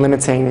and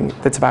limiting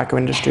the tobacco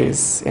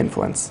industry's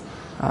influence.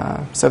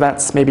 So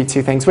that's maybe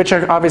two things, which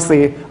are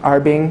obviously are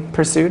being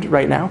pursued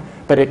right now,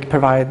 but it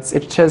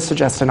does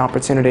suggest an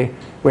opportunity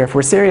where if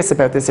we're serious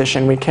about this issue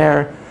and we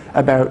care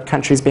about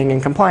countries being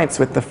in compliance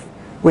with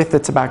the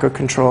tobacco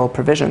control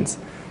provisions,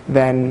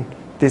 then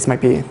this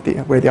might be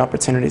where the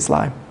opportunities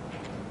lie.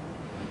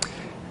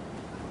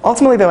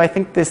 Ultimately, though, I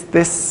think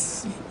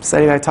this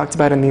study that I talked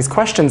about and these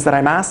questions that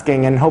I'm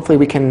asking, and hopefully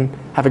we can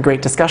have a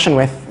great discussion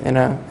with in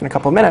a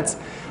couple of minutes,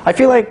 I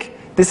feel like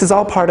this is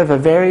all part of a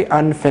very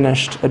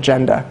unfinished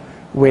agenda,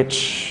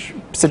 which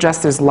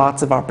suggests there's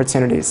lots of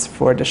opportunities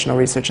for additional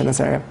research in this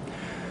area.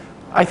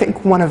 I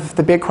think one of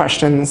the big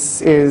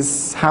questions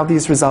is how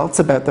these results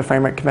about the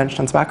Framework Convention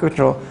on Tobacco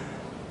Control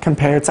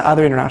compare to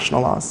other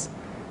international laws.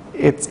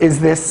 Is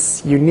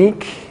this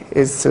unique?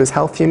 Is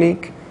health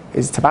unique?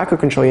 Is tobacco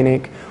control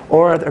unique?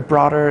 Or are there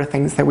broader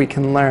things that we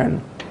can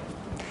learn?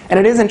 And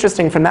it is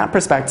interesting from that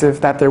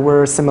perspective that there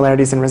were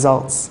similarities in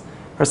results,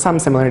 or some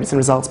similarities in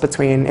results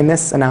between, in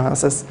this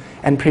analysis,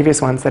 and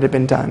previous ones that had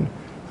been done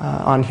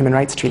on human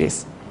rights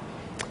treaties.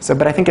 So,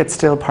 but I think it's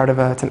still part of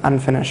it's an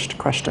unfinished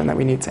question that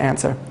we need to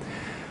answer.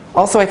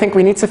 Also, I think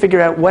we need to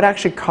figure out what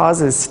actually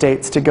causes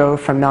states to go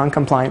from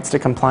non-compliance to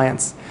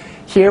compliance.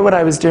 Here, what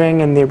I was doing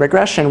in the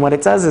regression, what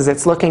it does is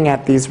it's looking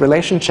at these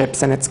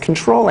relationships and it's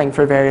controlling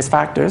for various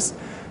factors.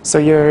 So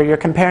you're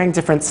comparing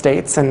different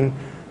states and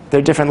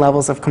their different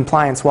levels of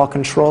compliance while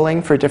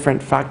controlling for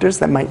different factors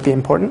that might be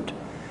important.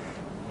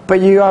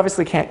 But you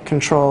obviously can't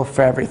control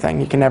for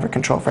everything. You can never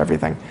control for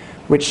everything,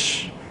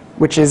 which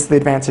is the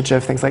advantage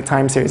of things like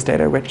time series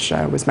data, which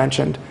was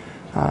mentioned.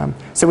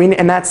 It's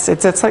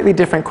a slightly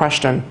different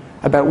question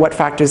about what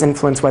factors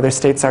influence whether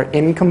states are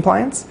in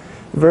compliance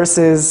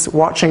versus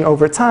watching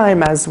over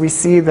time as we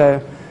see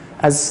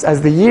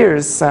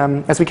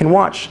as we can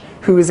watch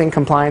who is in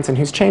compliance and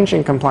who's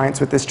changing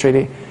compliance with this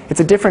treaty. It's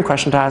a different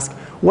question to ask,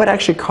 what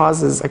actually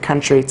causes a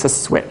country to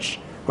switch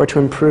or to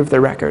improve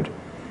their record?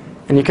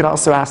 And you could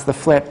also ask the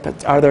flip,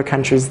 are there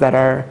countries that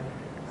are,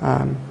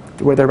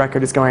 where their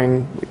record is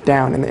going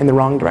down in the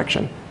wrong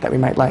direction that we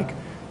might like?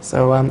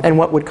 So, and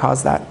what would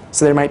cause that?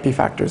 So there might be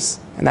factors,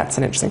 and that's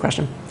an interesting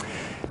question.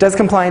 Does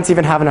compliance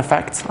even have an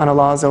effect on a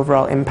law's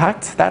overall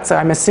impact?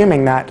 I'm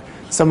assuming that.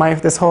 So much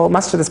of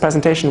this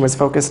presentation was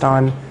focused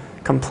on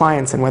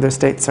compliance and whether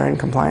states are in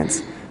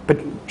compliance. But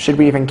should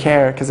we even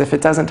care? Because if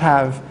it doesn't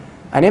have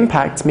an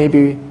impact,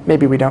 maybe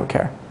we don't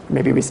care.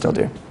 Maybe we still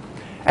do.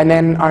 And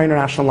then, are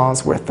international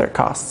laws worth their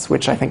costs?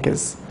 Which I think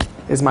is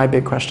my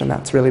big question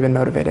that's really been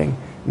motivating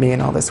me in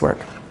all this work.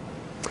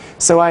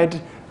 So I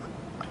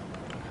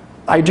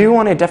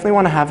definitely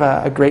want to have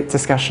a great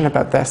discussion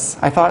about this.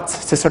 I thought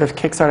to sort of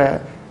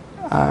kickstart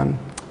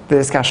the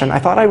discussion, I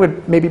thought I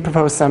would maybe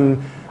propose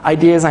some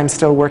ideas I'm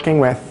still working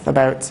with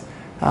about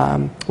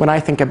when I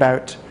think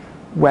about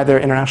whether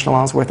international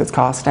law is worth its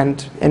cost.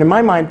 And in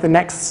my mind, the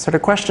next sort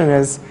of question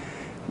is,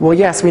 well,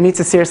 yes, we need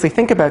to seriously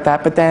think about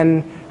that, but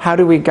then how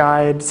do we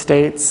guide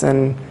states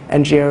and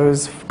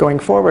NGOs going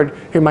forward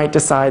who might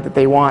decide that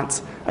they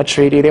want a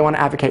treaty, they want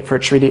to advocate for a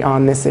treaty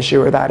on this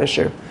issue or that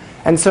issue?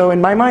 And so in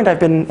my mind,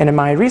 and in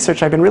my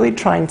research, I've been really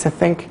trying to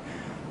think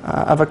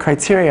of a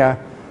criteria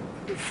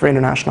for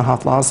international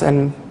health laws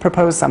and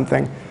propose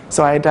something.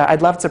 So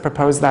I'd love to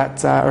propose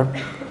that or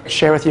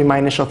share with you my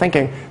initial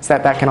thinking so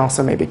that can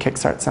also maybe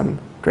kickstart some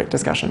great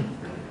discussion.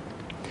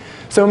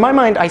 So in my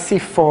mind, I see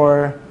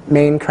 4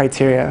 main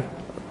criteria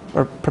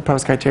or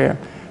proposed criteria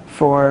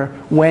for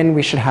when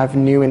we should have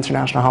new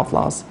international health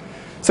laws.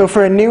 So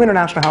for a new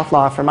international health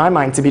law, for my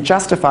mind, to be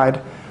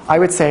justified, I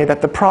would say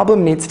that the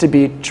problem needs to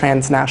be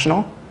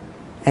transnational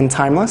and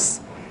timeless,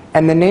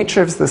 and the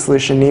nature of the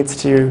solution needs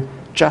to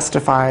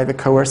justify the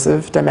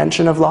coercive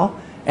dimension of law,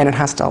 and it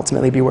has to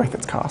ultimately be worth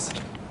its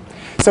cost.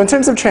 So in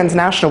terms of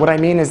transnational, what I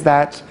mean is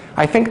that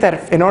I think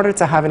that in order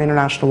to have an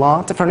international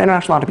law, for an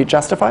international law to be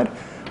justified,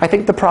 I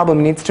think the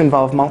problem needs to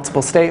involve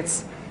multiple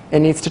states, it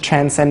needs to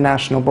transcend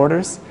national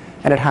borders,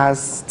 and it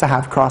has to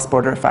have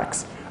cross-border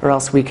effects, or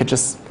else we could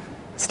just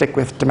stick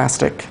with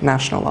domestic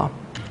national law.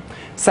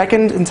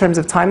 Second, in terms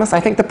of timeless, I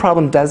think the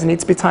problem does need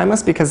to be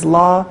timeless because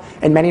law,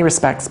 in many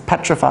respects,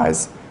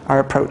 petrifies our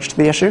approach to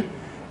the issue,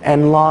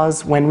 and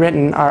laws, when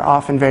written, are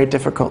often very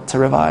difficult to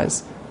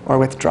revise or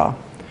withdraw.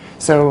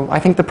 So I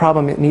think the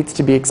problem needs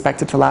to be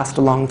expected to last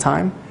a long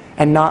time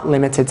and not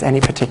limited to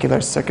any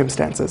particular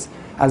circumstances,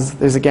 as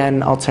there's,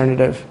 again,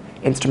 alternative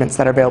instruments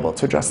that are available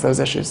to address those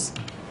issues.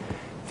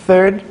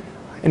 Third,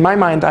 in my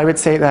mind, I would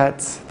say that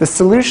the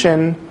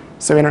solution,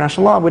 so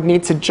international law, would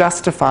need to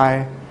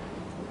justify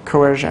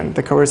coercion,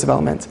 the coercive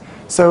element.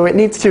 So it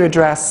needs to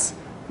address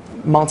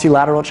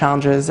multilateral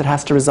challenges. It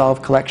has to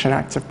resolve collective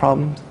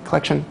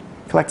action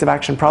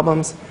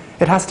problems.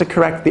 It has to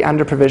correct the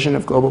under-provision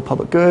of global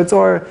public goods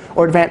or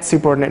advance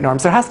subordinate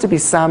norms. There has to be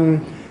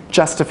some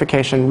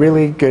justification,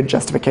 really good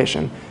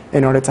justification,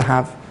 in order to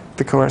have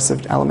the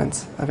coercive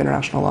elements of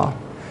international law.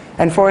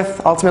 And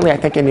fourth, ultimately, I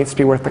think it needs to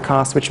be worth the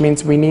cost, which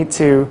means we need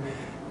to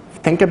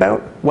think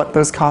about what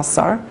those costs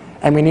are,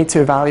 and we need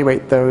to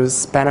evaluate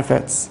those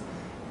benefits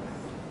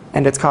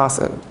and its costs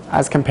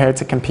as compared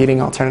to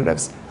competing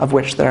alternatives, of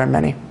which there are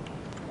many.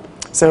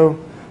 So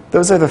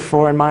those are the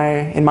 4 in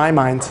my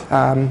mind,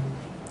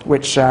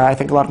 which I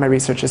think a lot of my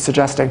research is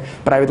suggesting.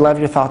 But I would love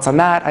your thoughts on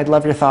that. I'd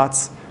love your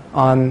thoughts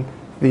on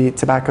the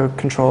tobacco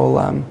control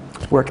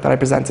work that I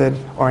presented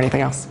or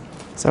anything else.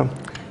 So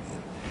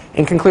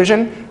in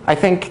conclusion, I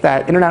think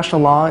that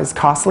international law is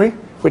costly,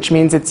 which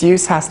means its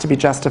use has to be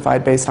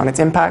justified based on its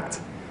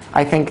impact.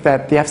 I think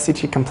that the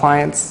FCT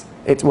compliance,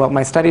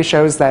 my study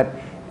shows that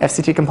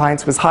FCT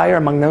compliance was higher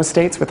among those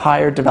states with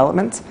higher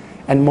development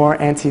and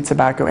more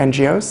anti-tobacco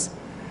NGOs,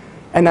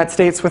 and that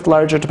states with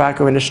larger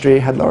tobacco industry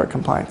had lower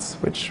compliance,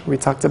 which we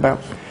talked about.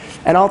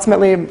 And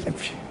ultimately,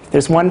 if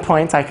there's one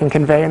point I can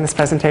convey in this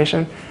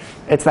presentation,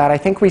 it's that I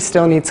think we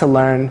still need to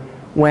learn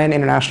when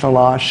international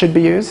law should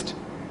be used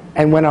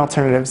and when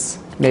alternatives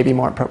may be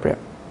more appropriate.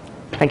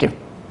 Thank you.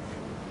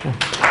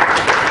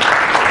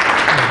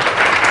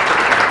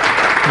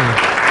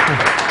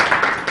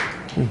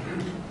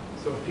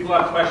 So if people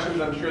have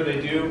questions, I'm sure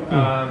they do.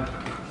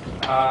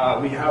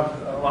 We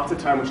have lots of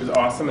time, which is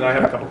awesome, and I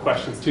have a couple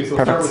questions too. So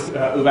we'll start with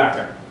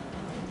Uvaka.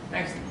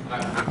 Thanks for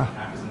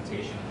that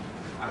presentation.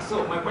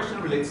 So my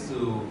question relates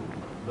to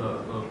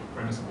the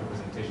premise of the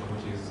presentation,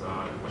 which is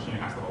the question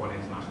you asked about whether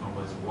international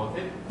law is worth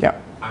it. Yeah.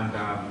 And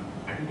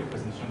I think your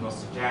presentation does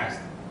suggest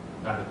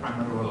that the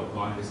primary role of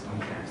law in this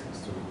context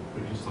is to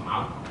produce some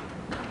outcome.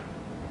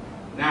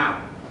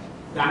 Now,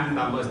 that means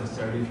that law is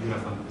necessarily viewed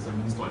as a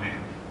means to an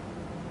end.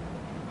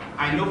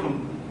 I know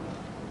from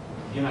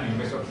being at the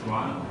University of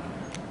Toronto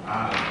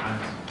and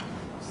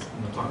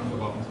talking to a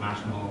lot of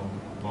international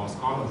law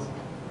scholars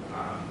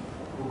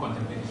who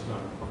contemplate issues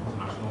of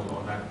international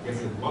law, that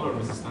there's a lot of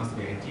resistance to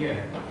the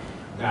idea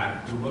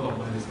that the role of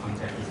law in this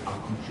context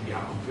should be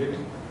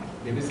outcome-driven.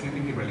 They basically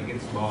think it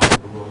relegates law to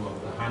the role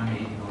of the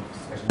handmaid,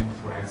 especially in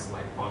threats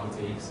like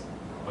politics,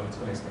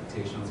 political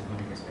expectations,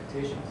 economic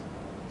expectations.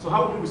 So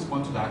how would you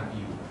respond to that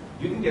view?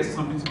 Do you think there's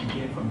something to be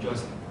gained from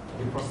just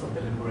the process of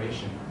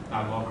deliberation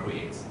that law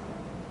creates,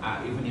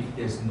 even if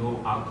there's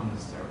no outcome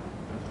necessarily?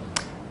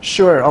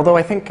 Sure, although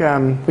I think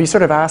we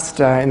sort of asked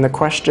in the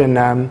question,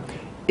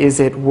 is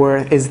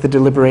the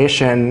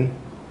deliberation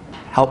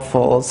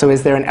helpful? So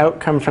is there an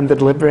outcome from the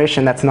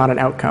deliberation that's not an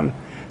outcome?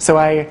 So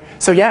I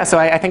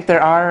think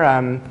there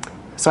are,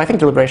 so I think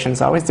deliberation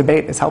is always,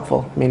 debate is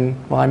helpful. I mean,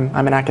 well,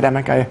 I'm an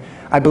academic.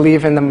 I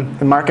believe in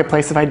the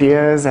marketplace of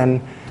ideas,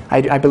 and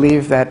I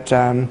believe that,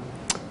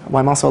 well,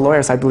 I'm also a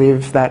lawyer, so I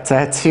believe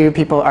that two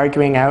people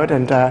arguing out,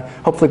 and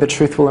hopefully the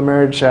truth will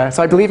emerge. So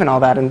I believe in all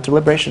that, and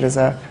deliberation is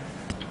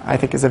I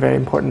think is a very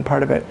important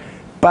part of it.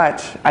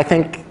 But I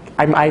think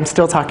I'm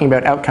still talking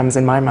about outcomes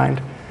in my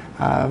mind.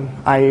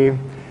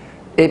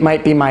 It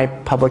might be my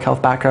public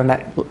health background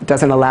that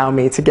doesn't allow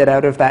me to get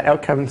out of that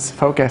outcomes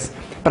focus.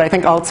 But I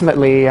think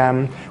ultimately,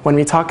 when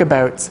we talk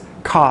about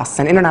costs,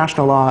 and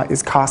international law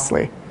is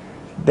costly,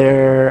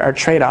 there are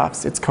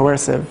trade-offs, it's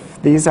coercive.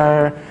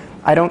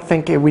 I don't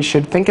think we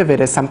should think of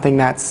it as something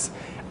that's,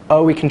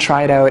 oh, we can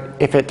try it out,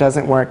 if it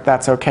doesn't work,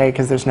 that's okay,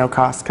 because there's no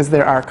cost, because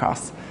there are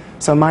costs.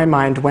 So in my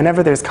mind,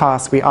 whenever there's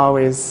costs, we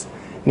always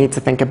need to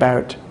think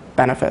about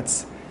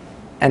benefits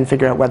and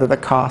figure out whether the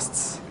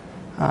costs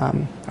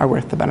are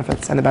worth the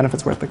benefits and the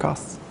benefits worth the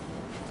costs,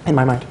 in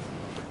my mind.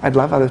 I'd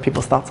love other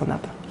people's thoughts on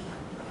that,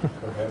 though.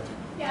 Go ahead.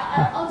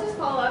 Yeah, I'll just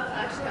follow up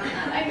actually on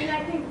that. I mean,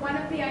 I think one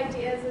of the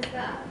ideas is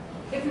that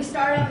if we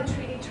start on the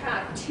treaty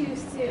track too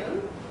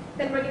soon,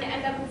 then we're going to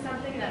end up with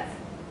something that's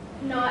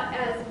not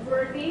as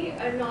worthy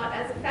or not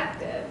as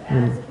effective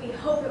as we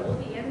hope it will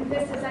be. And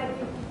this is, I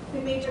think,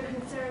 the major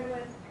concern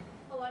with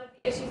a lot of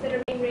the issues that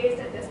are being raised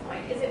at this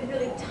point. Is it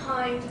really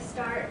time to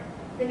start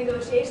the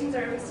negotiations,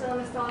 or are we still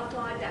in a soft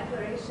law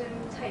declaration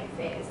type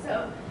phase?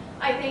 So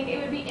I think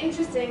it would be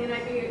interesting, and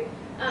I'd be,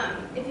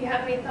 if you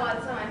have any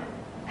thoughts on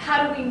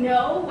how do we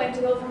know when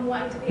to go from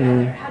one to the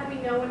other? How do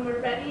we know when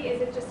we're ready?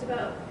 Is it just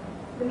about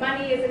the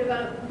money? Is it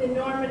about the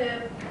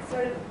normative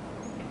sort of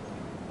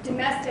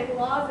domestic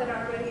laws that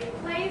are already in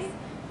place?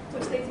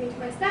 Which leads me to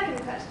my second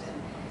question,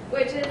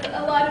 which is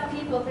a lot of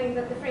people think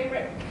that the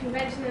Framework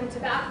Convention on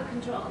Tobacco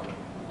Control,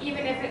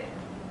 even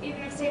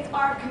if states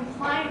are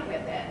compliant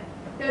with it,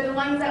 they're the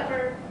ones that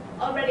were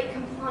already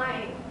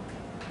complying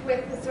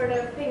with the sort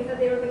of things that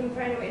they were looking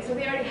for anyway. So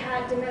they already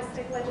had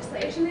domestic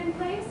legislation in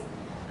place,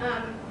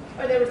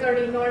 or there was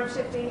already norm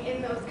shifting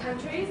in those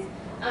countries,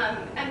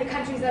 and the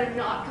countries that are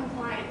not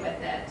compliant with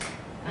it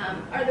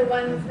are the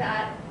ones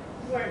that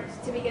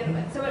weren't to begin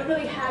with. So it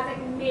really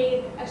hasn't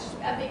made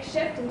a big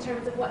shift in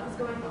terms of what is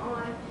going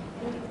on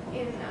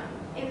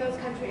in those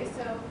countries.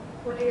 So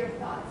what are your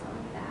thoughts on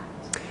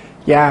that?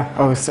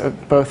 Yeah, so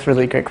both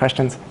really great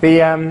questions.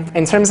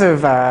 In terms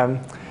of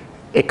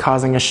it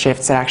causing a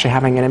shift and actually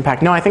having an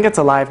impact, no, I think it's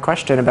a live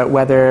question about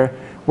whether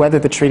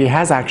the treaty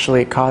has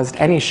actually caused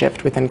any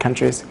shift within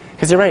countries.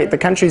 Because you're right, the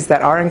countries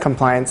that are in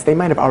compliance, they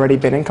might have already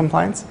been in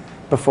compliance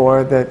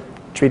before the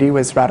treaty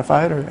was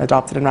ratified or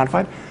adopted and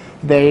ratified.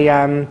 They,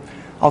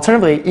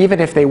 alternatively, even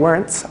if they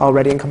weren't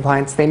already in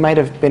compliance, they might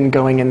have been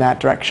going in that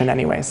direction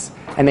anyways.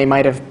 And they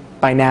might have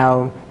by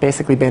now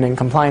basically been in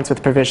compliance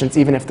with provisions,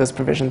 even if those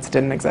provisions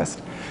didn't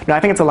exist. No, I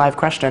think it's a live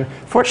question.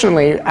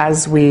 Fortunately,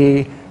 as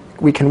we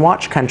can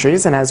watch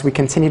countries, and as we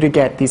continue to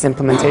get these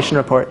implementation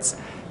reports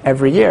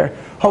every year,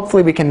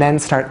 hopefully we can then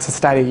start to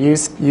study,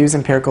 use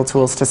empirical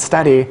tools to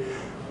study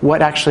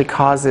what actually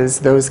causes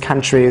those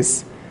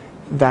countries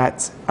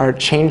that are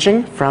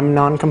changing from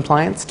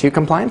non-compliance to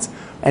compliance,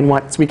 and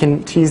once we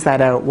can tease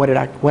that out, what it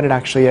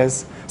actually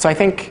is. So I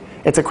think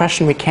it's a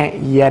question we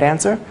can't yet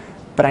answer,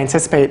 but I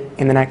anticipate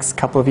in the next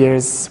couple of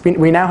years,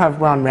 we now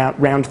have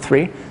round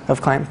 3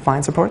 of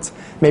compliance reports.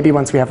 Maybe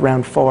once we have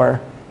round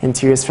 4 in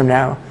 2 years from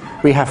now,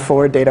 we have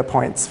 4 data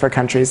points for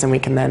countries, and we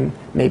can then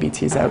maybe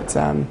tease out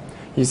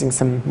using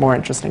some more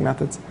interesting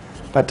methods.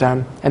 But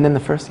and then the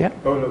first, yeah.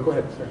 Oh no, go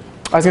ahead. Sorry.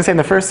 I was going to say in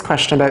the first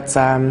question about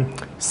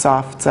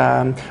soft.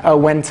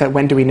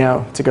 When do we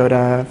know to go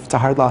to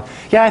hard law?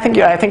 Yeah, I think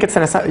it's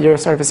you're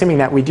sort of assuming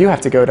that we do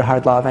have to go to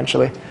hard law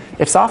eventually.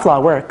 If soft law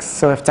works,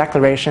 so if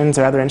declarations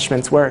or other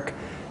instruments work,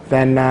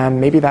 then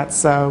maybe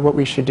that's what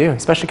we should do.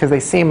 Especially because they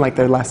seem like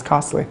they're less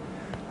costly.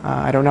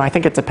 I don't know. I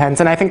think it depends,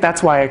 and I think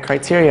that's why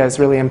criteria is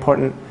really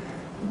important.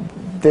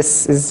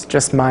 This is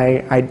just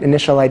my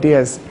initial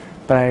ideas,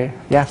 But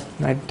yeah,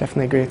 I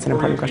definitely agree. It's an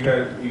important question.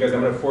 You guys, I'm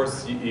going to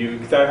force you,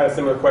 because I had a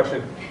similar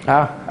question.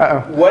 Uh-oh.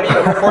 What do you,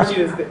 I'm going to force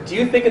you to, do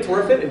you think it's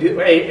worth it? Do you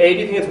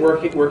think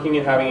it's working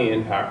and having an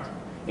impact?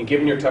 And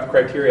given your tough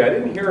criteria, I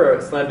didn't hear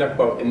a slam dunk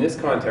about, in this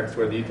context,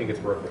 whether you think it's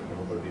worth it.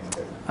 We'll go to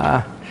these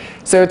guys.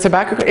 So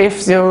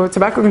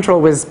tobacco control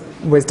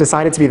was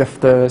decided to be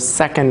the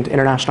second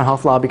international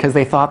health law because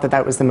they thought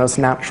that was the most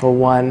natural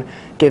one,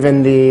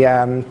 given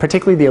the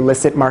particularly the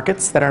illicit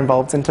markets that are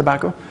involved in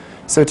tobacco.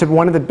 So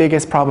one of the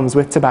biggest problems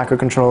with tobacco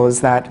control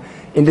is that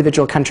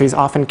individual countries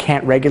often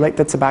can't regulate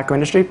the tobacco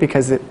industry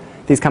because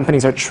these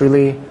companies are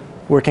truly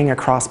working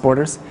across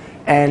borders.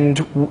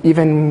 And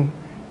even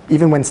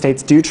when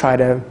states do try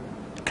to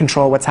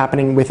control what's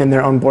happening within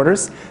their own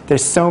borders,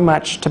 there's so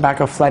much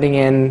tobacco flooding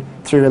in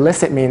through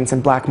illicit means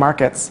in black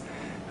markets.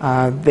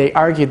 They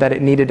argued that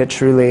it needed a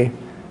truly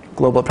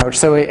global approach.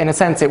 So in a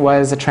sense, it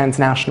was a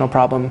transnational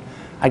problem.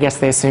 I guess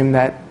they assumed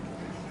that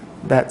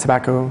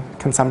tobacco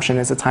consumption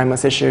is a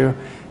timeless issue.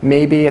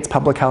 Maybe its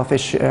public health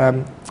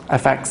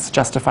effects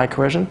justify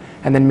coercion,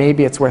 and then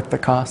maybe it's worth the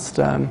cost.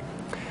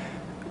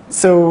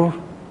 So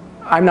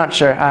I'm not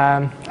sure.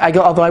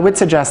 Although I would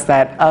suggest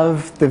that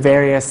of the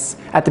various,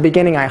 at the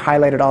beginning I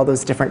highlighted all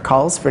those different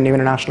calls for new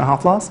international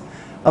health laws.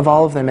 Of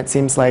all of them, it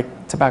seems like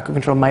tobacco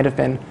control might have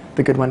been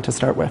the good one to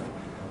start with.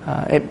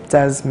 It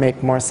does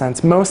make more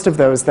sense. Most of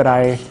those that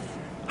I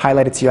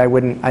highlighted to you, I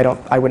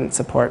wouldn't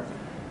support.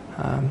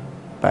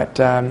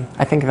 But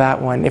I think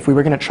that one, if we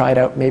were going to try it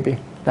out, maybe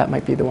that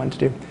might be the one to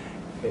do.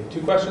 Okay,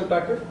 2 questions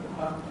back there.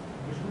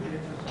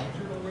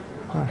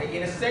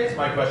 In a sense,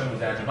 my question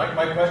was answered.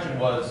 My question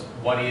was,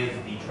 what is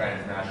the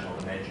transnational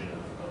dimension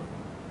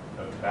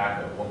of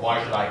tobacco? Well,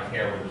 why should I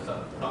care whether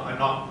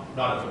not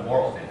as a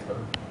moral sense, but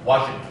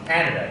why should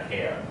Canada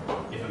care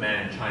if a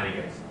man in China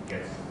gets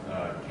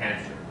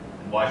cancer?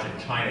 And why should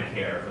China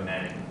care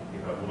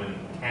if a woman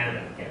in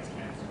Canada gets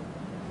cancer?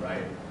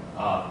 Right?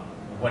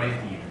 What is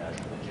the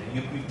international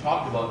dimension? You've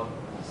talked about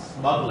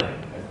smuggling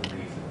as the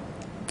reason.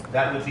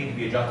 That would seem to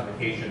be a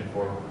justification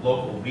for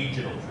local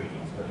regional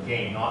treaties, but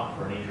again, not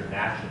for an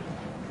international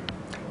treaty.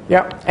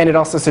 Yeah, and it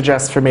also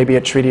suggests for maybe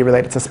a treaty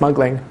related to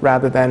smuggling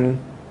rather than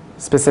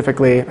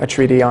specifically a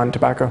treaty on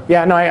tobacco.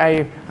 Yeah, no,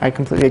 I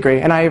completely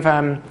agree. And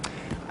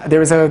there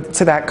was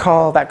to that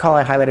call I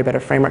highlighted about a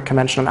framework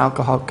convention on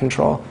alcohol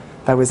control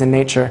that was in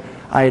Nature.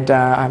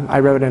 I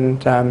wrote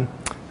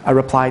a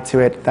reply to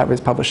it that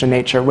was published in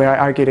Nature where I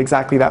argued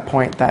exactly that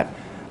point, that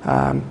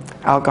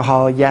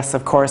alcohol, yes,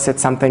 of course,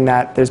 it's something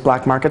that there's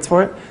black markets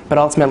for it, but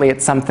ultimately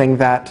it's something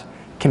that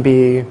can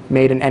be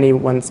made in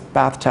anyone's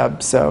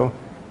bathtub, so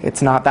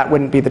that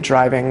wouldn't be the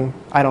driving.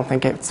 I don't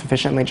think it's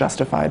sufficiently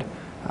justified.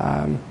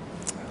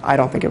 I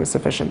don't think it was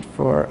sufficient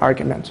for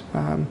argument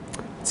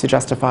to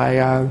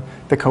justify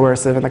the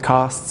coercive and the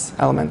costs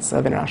elements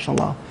of international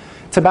law.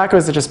 Tobacco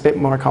is just a bit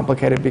more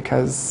complicated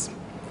because,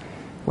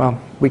 well,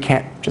 we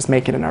can't just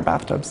make it in our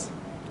bathtubs.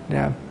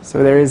 Yeah,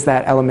 so there is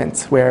that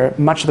element where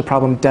much of the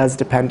problem does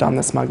depend on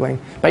the smuggling.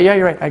 But yeah,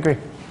 you're right, I agree.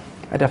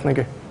 I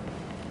definitely agree.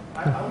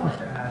 I wanted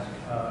to ask,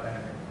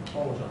 and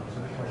follows on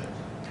some of the questions,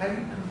 have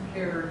you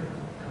compared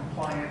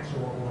compliance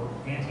or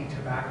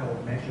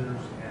anti-tobacco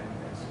measures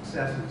and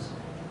successes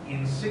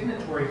in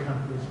signatory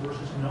countries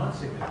versus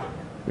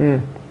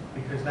non-signatory?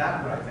 Because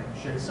that would, I think,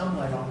 shed some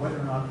light on whether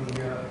or not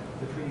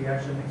the treaty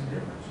actually makes a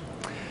difference.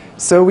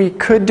 So we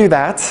could do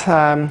that.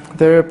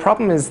 The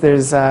problem is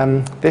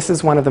this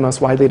is one of the most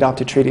widely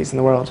adopted treaties in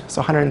the world.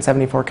 So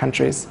 174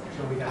 countries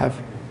have.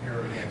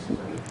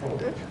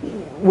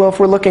 Well, if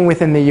we're looking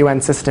within the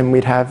UN system,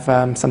 we'd have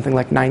something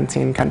like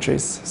 19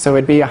 countries. So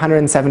it'd be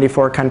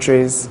 174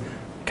 countries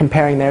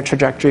comparing their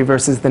trajectory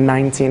versus the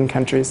 19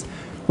 countries.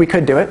 We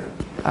could do it.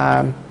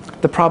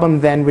 The problem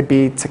then would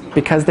be,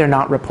 because they're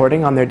not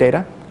reporting on their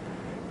data,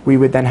 we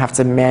would then have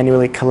to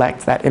manually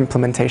collect that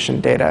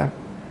implementation data,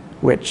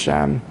 which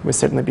would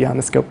certainly be on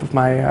the scope of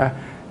my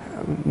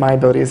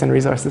abilities and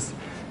resources.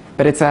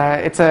 But it's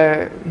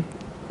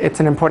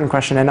an important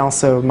question, and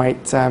also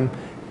might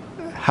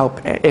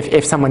help,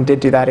 if someone did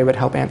do that, it would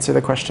help answer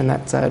the question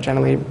that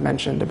Jenny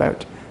mentioned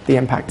about the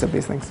impact of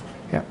these things.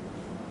 Yeah.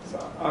 So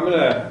I'm going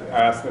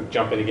to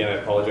jump in again.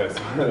 I apologize.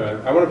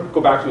 I want to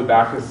go back to a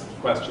Bacchus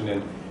question,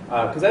 and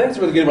because I think it's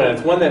a really good one.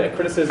 It's one that a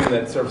criticism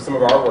that sort of some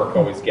of our work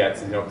always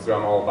gets, because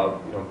I'm all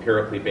about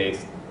empirically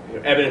based,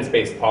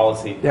 evidence-based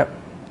policy. Yep.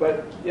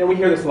 But we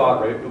hear this a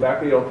lot, right?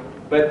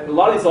 But a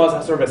lot of these laws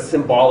have sort of a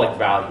symbolic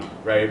value,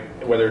 right?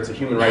 Whether it's a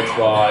human rights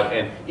law,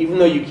 and even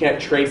though you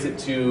can't trace it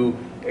to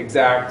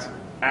exact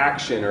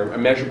action or a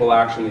measurable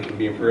action that can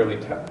be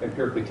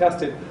empirically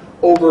tested,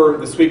 over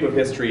the sweep of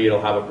history,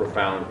 it'll have a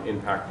profound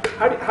impact.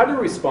 How do you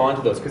respond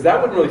to those? Because that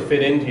wouldn't really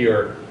fit into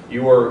your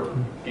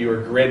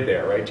grid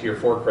there, right? To your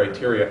 4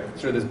 criteria,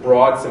 sort of this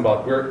broad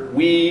symbolic.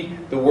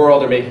 The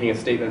world, are making a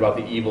statement about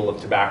the evil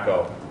of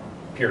tobacco.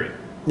 Period.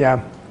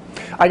 Yeah.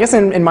 I guess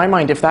in my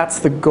mind, if that's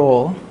the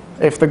goal,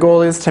 if the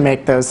goal is to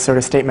make those sort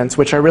of statements,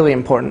 which are really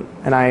important,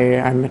 and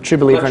I'm a true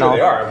believer in all. I'm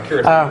not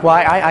sure they are. I'm curious. Well,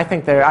 I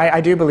think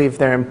I do believe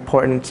they're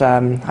important.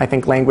 I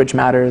think language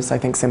matters. I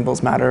think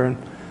symbols matter.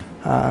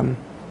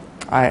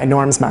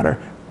 norms matter.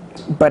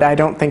 But I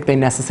don't think they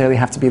necessarily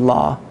have to be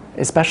law,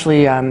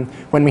 especially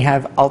when we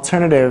have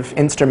alternative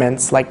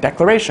instruments like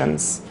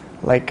declarations,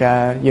 like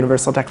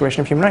Universal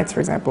Declaration of Human Rights, for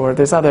example, or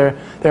there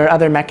are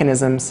other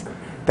mechanisms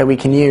that we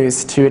can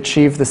use to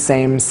achieve the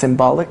same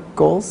symbolic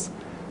goals,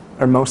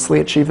 or mostly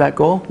achieve that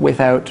goal,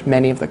 without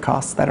many of the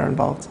costs that are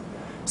involved.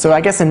 So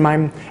I guess in my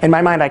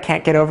mind, I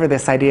can't get over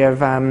this idea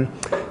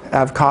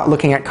of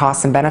looking at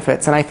costs and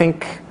benefits, and I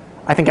think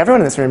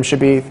everyone in this room should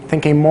be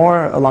thinking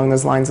more along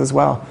those lines as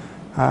well.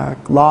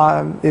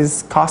 Law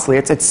is costly.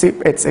 It's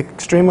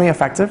extremely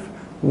effective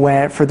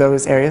for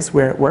those areas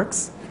where it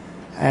works,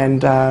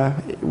 and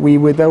we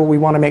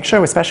want to make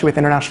sure, especially with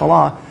international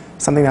law,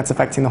 something that's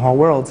affecting the whole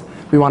world,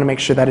 we want to make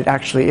sure that it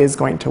actually is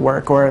going to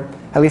work, or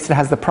at least it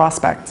has the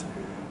prospect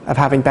of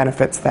having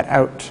benefits that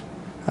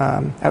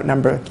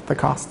outnumber the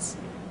costs.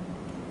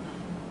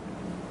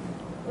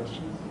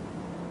 Questions?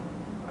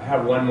 I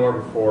have one more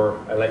before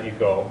I let you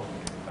go.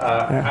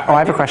 I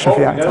have a question for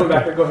you. No,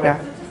 back there, go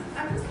ahead.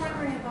 Yeah. I'm just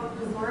wondering about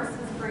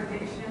resources for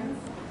addictions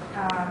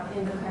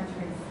in the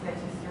countries that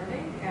you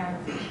surveyed. And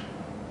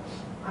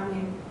I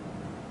mean,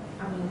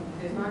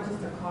 there's not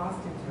just a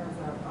cost in terms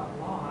of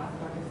law,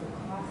 but there's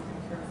a cost in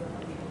terms of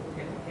the people who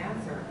get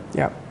cancer.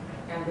 Yeah.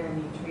 And then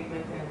need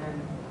treatment, and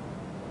then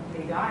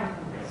they die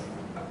from this.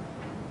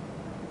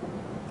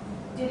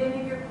 Did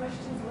any of your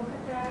questions look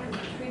at that?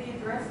 Does the treaty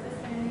address this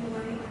in any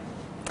way?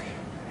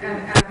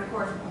 And of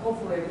course,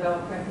 hopefully, the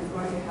developed countries are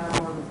going to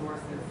have more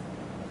resources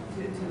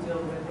to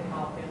deal with the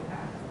health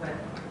impacts. But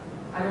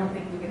I don't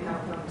think we can have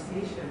a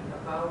conversation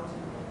about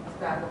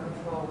tobacco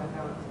control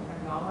without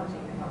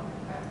acknowledging the health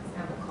effects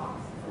and the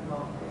costs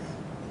involved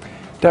there.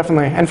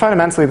 Definitely, and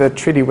fundamentally, the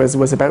treaty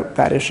was about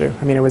that issue.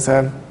 I mean, it was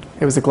a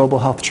global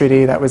health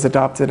treaty that was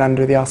adopted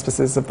under the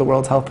auspices of the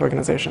World Health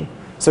Organization.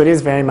 So it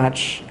is very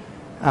much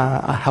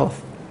a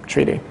health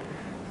treaty.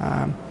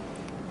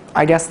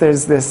 I guess there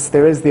is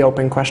the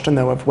open question,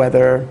 though, of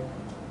whether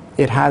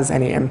it has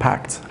any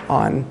impact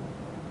on,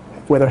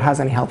 whether it has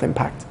any health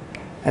impact.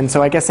 And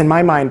so I guess in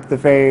my mind,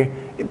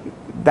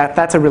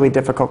 that's a really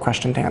difficult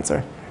question to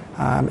answer.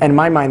 In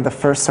my mind, the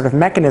first sort of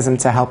mechanism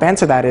to help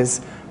answer that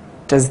is,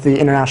 does the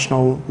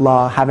international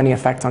law have any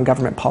effect on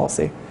government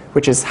policy,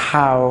 which is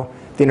how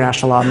the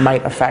international law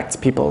might affect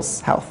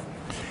people's health.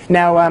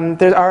 Now,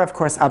 there are, of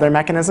course, other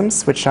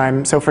mechanisms,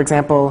 so for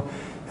example,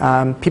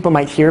 people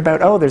might hear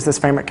about, oh, there's this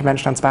Framework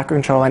Convention on Tobacco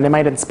Control, and it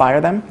might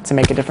inspire them to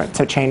make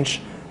to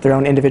change their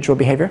own individual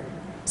behavior.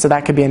 So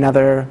that could be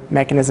another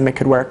mechanism it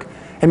could work.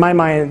 In my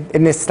mind,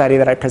 in this study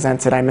that I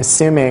presented, I'm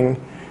assuming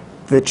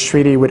the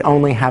treaty would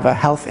only have a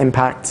health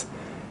impact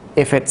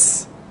if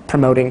it's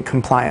promoting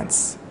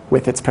compliance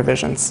with its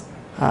provisions.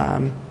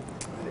 And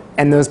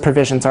those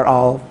provisions are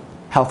all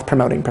health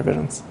promoting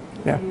provisions.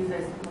 Yeah.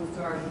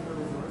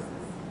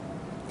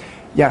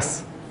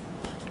 Yes.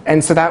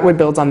 And so that would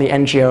build on the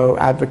NGO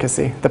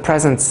advocacy. The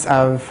presence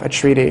of a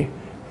treaty,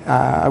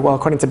 well,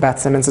 according to Beth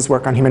Simmons'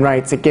 work on human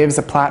rights, it gives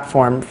a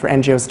platform for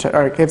NGOs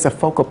or it gives a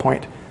focal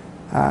point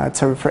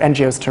for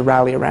NGOs to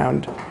rally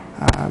around,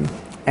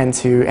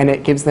 and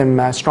it gives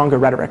them stronger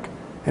rhetoric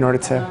in order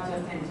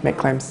to make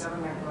claims.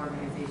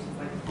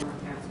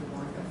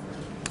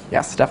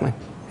 Yes, definitely.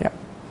 Yeah.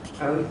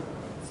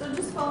 So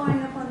just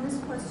following up on this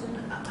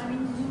question, I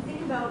mean, did you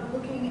think about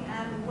looking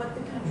at what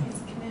the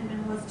country's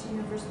commitment was to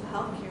universal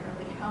health care,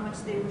 like how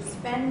much they were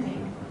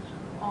spending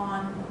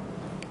on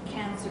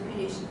cancer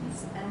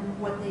patients and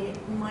what they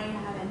might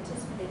have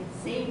anticipated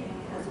saving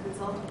as a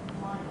result of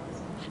compliance?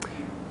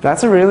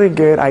 That's a really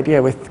good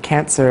idea with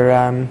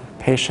cancer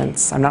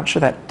patients. I'm not sure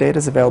that data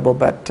is available,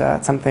 but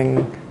that's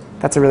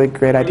a really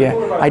great idea.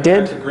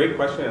 That's a great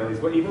question, Annalise.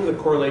 Even the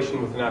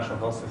correlation with the national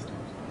health system.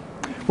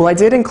 Well, I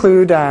did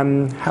include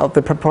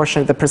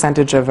the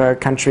percentage of a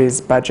country's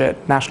budget,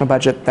 national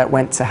budget, that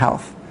went to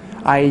health.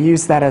 I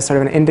used that as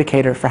sort of an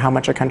indicator for how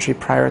much a country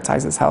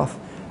prioritizes health,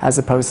 as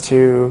opposed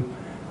to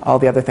all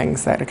the other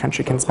things that a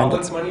country can spend.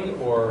 Public money,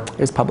 or it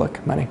was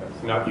public money,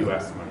 not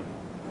U.S. money.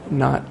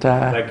 Not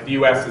like the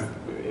U.S.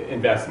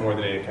 invests more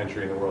than any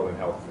country in the world in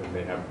health, and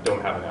they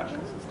don't have a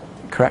national system.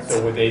 Correct.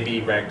 So would they be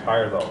ranked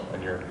higher, though,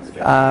 on your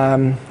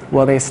scale?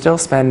 Well, they still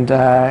spend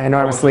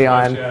enormously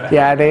on.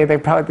 Yeah, they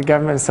probably, the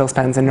government still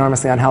spends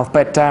enormously on health.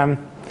 But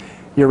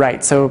you're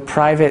right. So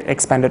private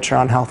expenditure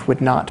on health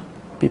would not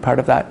be part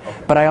of that.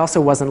 Okay. But I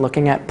also wasn't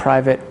looking at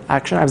private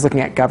action. I was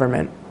looking at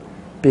government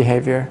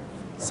behavior.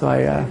 So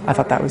I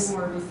thought that was.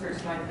 More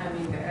research, like, I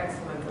mean, the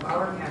excellence of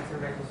our cancer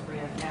registry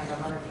and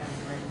of other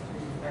cancer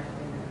registries,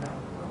 especially in the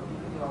developed world. You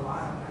can do a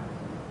lot on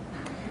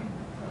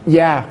that.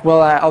 Yeah,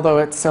 well, although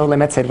it's so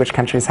limited which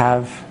countries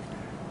have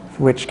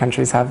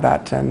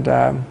that, and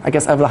I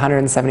guess of the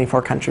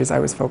 174 countries I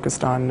was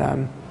focused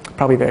on,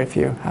 probably very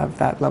few have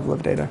that level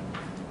of data.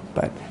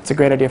 But it's a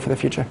great idea for the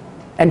future,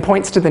 and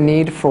points to the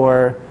need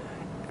for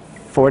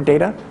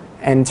data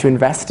and to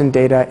invest in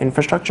data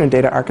infrastructure and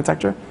data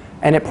architecture,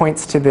 and it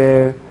points to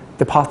the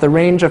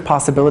range of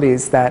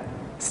possibilities that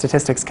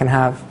statistics can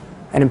have,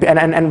 and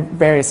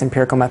various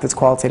empirical methods,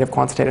 qualitative,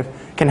 quantitative,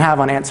 can have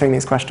on answering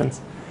these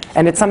questions.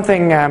 And it's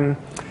something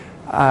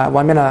well,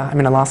 I'm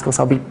in a law school,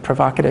 so I'll be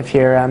provocative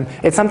here.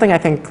 It's something I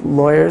think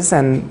lawyers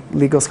and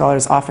legal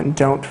scholars often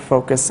don't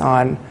focus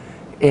on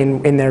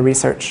in their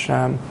research.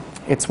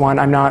 It's one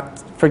I'm not.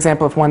 For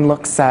example, if one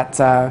looks at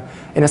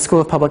in a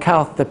school of public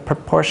health, the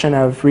proportion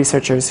of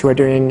researchers who are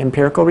doing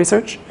empirical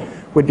research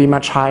would be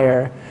much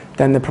higher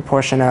than the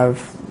proportion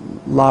of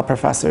law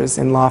professors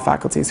in law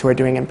faculties who are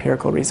doing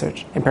empirical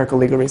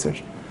legal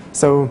research.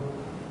 So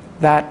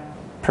that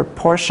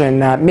proportion,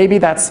 maybe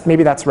that's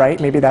right,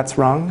 maybe that's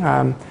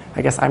wrong.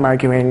 I guess I'm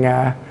arguing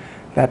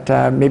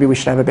that maybe we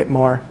should have a bit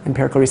more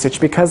empirical research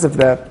because of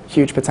the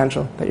huge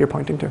potential that you're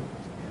pointing to.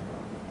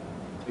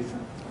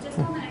 Just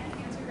on the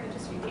cancer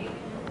registry data,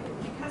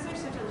 because there's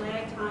such a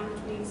lag time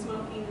between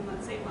smoking and,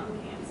 let's say, lung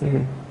cancer,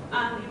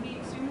 it'd be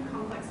extremely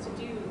complex to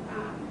do.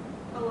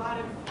 A lot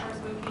of our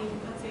smoking,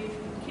 let's say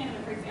in Canada,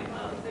 for example,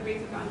 the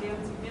rates have gone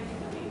down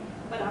significantly,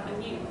 but often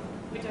new,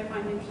 which I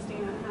find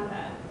interesting on how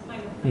that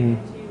might have played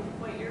into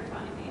what you're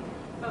finding.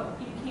 But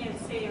you can't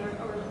say or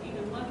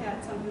even look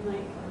at something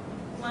like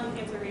lung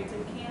cancer rates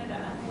in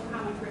Canada and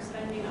how much we're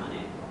spending on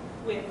it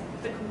with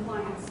the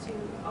compliance to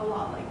a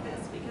law like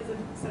this because of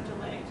such a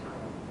lag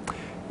time.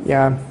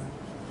 Yeah.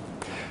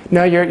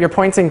 No, you're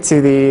pointing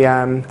to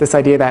the this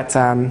idea that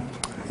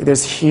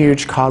there's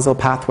huge causal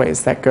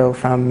pathways that go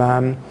from,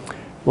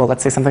 well,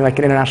 let's say something like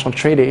an international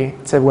treaty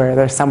to where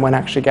there's someone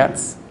actually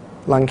gets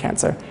lung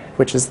cancer,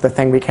 which is the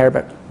thing we care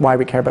about, why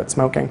we care about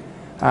smoking.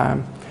 I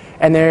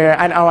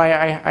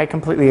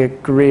completely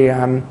agree.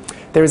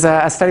 There was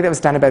a study that was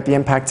done about the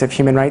impact of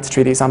human rights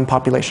treaties on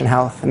population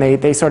health, and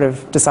they sort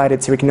of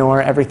decided to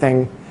ignore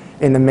everything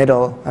in the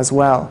middle as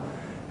well.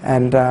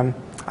 And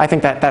I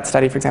think that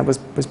study, for example,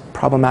 was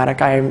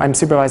problematic. I'm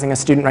supervising a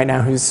student right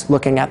now who's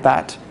looking at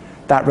that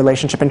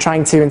relationship and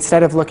trying to,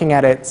 instead of looking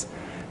at it,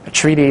 a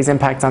treaty's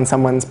impact on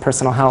someone's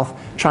personal health,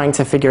 trying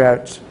to figure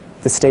out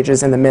the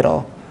stages in the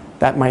middle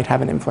that might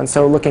have an influence.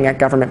 So looking at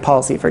government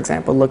policy, for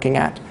example, looking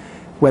at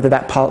whether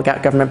that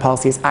government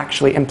policy is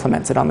actually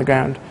implemented on the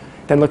ground,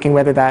 then looking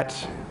whether that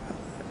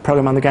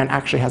program on the ground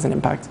actually has an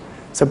impact.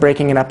 So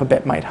breaking it up a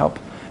bit might help.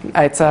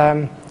 It's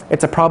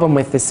a problem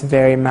with this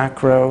very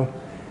macro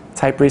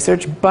type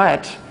research,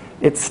 but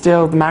it's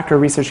still, the macro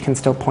research can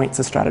still point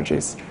to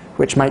strategies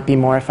which might be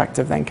more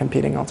effective than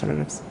competing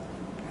alternatives.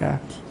 Yeah.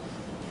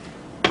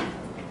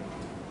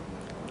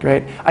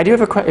 Great. I do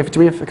have do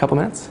we have a couple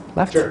minutes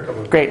left? Sure, a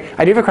couple. Great.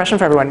 I do have a question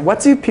for everyone. What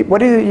do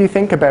you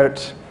think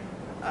about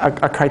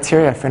a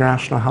criteria for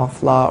international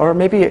health law, or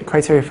maybe a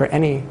criteria for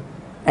any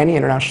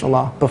international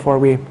law before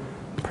we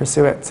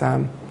pursue it?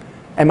 Am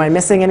I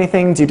missing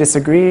anything? Do you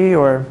disagree,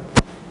 or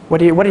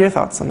what are your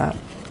thoughts on that?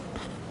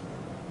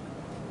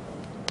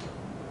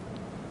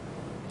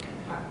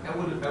 I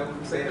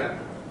would say that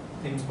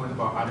Tim's point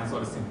about adding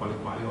sort of symbolic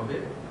value of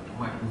it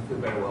might feel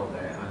very well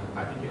there, and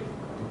I think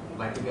you'd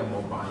like to get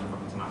more buy-in from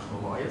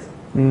international lawyers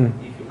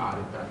if you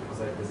added that, because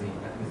there's a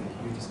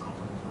huge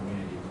discomfort in the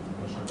community with the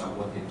notion that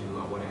what they do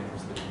or what they're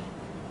interested in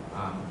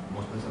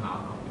must be an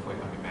outcome before it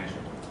can be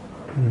measured.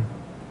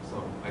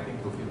 So I think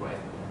you'll feel right.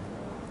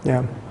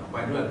 Yeah.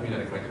 But I do agree that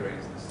the criteria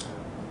is necessary.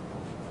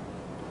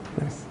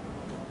 Nice.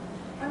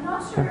 I'm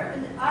not sure.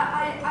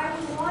 I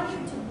would want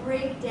you to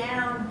break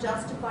down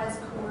justifies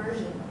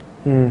coercion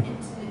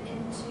into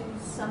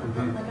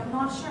something. Like, I'm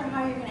not sure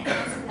how you're going to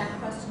answer that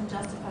question,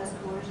 justifies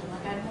coercion.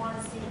 Like, I'd want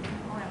to see the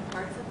component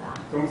parts of that.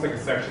 It's almost like a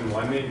section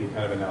one, maybe,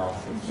 kind of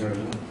analysis. You know what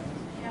I mean?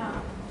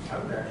 Yeah. I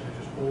would actually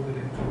just fold it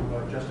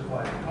into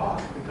justify the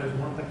cost, because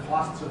one of the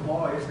costs of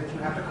law is that you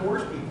have to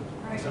coerce people.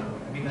 Right. So,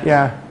 I mean,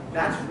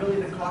 that's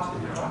really the cost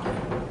of your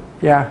document.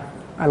 Yeah,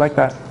 I like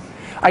that.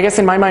 I guess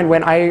in my mind,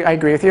 when I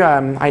agree with you,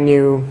 I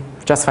knew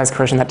justifies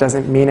coercion, that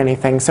doesn't mean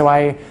anything.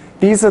 So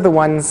these are the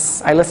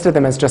ones, I listed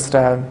them as just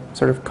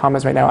sort of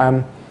commas right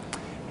now.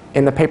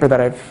 In the paper that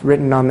I've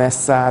written on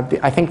this,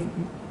 I think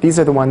these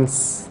are the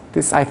ones,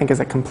 this I think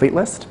is a complete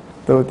list,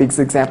 these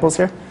examples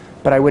here,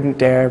 but I wouldn't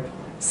dare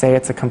say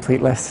it's a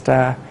complete list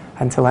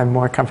until I'm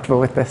more comfortable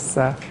with this.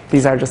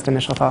 These are just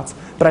initial thoughts.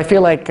 But I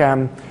feel like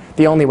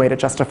the only way to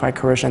justify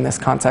coercion in this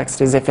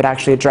context is if it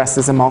actually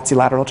addresses a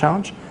multilateral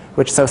challenge,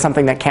 so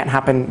something that can't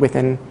happen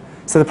within,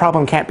 so the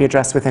problem can't be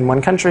addressed within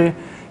one country.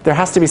 There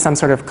has to be some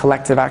sort of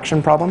collective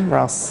action problem, or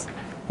else,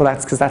 well,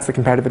 that's because that's the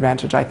comparative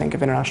advantage, I think,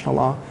 of international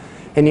law.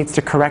 It needs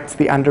to correct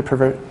the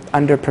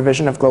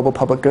under-provision of global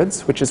public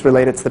goods, which is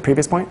related to the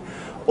previous point,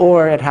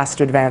 or it has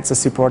to advance a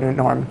subordinate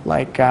norm,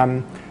 like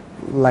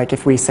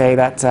if we say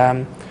that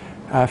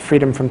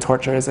freedom from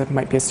torture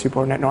might be a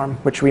subordinate norm,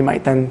 which we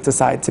might then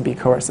decide to be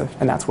coercive,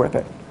 and that's worth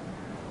it.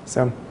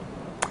 So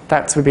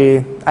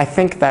I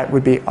think that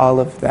would be all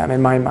of them in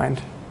my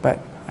mind, but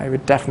I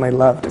would definitely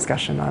love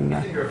discussion on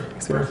Isn't your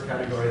first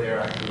category there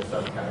actually a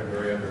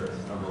subcategory under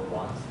number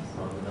ones,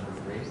 so the number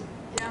threes?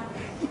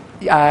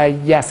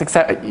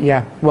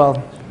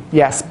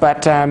 Yes,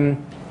 but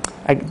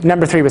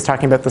number 3 was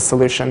talking about the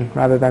solution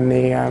rather than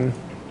the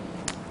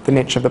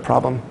nature of the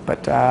problem,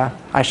 but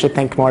I should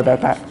think more about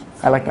that.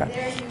 I like that.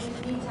 There you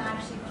need to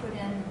actually put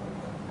in,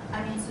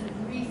 sort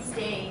of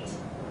restate,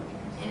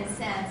 in a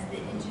sense, the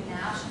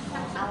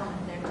international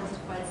element there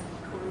justifies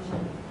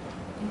coercion.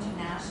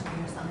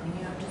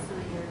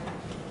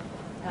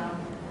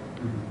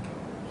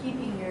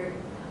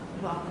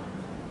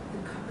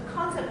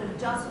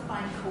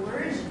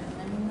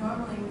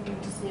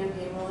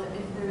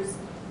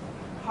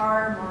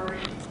 harm or,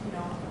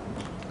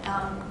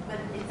 but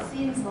it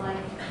seems like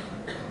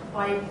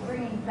by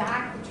bringing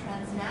back the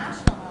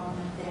transnational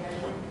element there,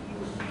 that you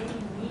would maybe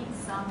need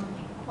some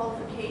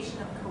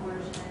qualification of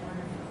coercion in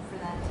order for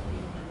that to be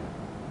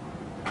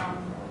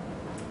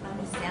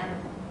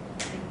understandable.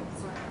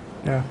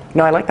 Yeah.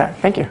 No, I like that.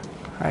 Thank you.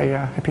 I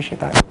appreciate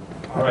that.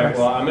 All right.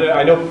 Well,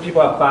 I know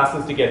people have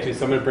classes to get to,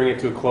 so I'm going to bring it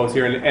to a close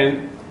here.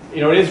 And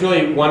it is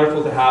really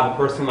wonderful to have a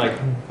person like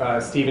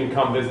Stephen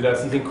come visit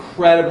us. He's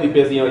incredibly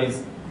busy.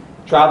 He's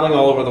traveling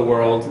all over the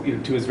world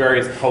to his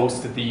various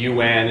posts at the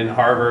UN and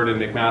Harvard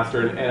and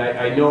McMaster, and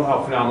I know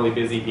how phenomenally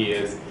busy he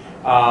is.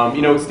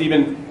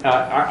 Stephen,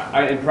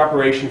 in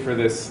preparation for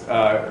this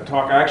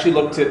talk, I actually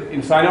looked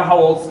at, so I know how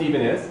old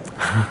Stephen is.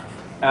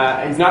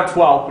 He's not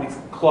 12, but he's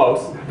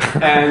close.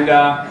 And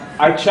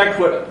I checked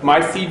what my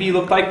CV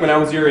looked like when I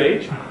was your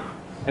age,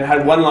 and it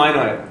had one line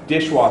on it: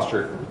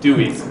 dishwasher,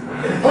 Dewey's.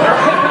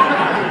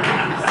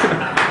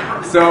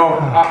 So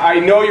I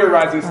know you're a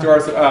rising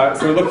star,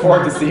 so we look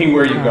forward to seeing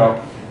where you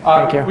go.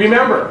 Thank you.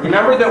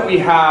 Remember that we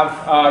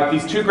have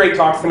these two great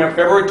talks coming up.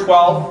 February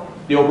 12th,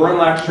 the O'Byrne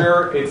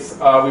Lecture.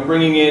 We're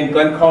bringing in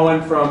Glenn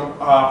Cohen from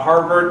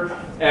Harvard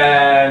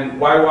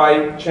and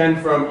YY Chen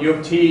from U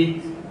of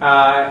T.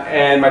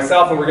 And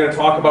myself, and we're going to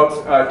talk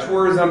about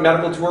tourism,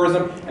 medical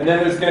tourism, and then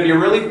there's going to be a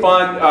really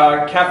fun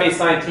Café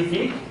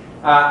Scientifique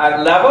at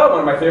Leva, one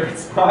of my favorite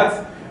spots,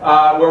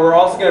 where we're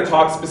also going to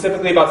talk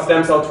specifically about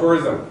stem cell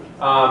tourism.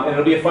 And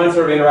it'll be a fun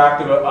sort of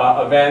interactive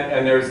event,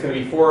 and there's going to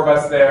be 4 of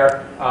us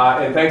there.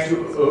 And thanks to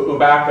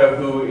Ubaka,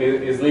 who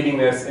is leading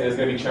this and is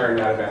going to be chairing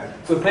that event.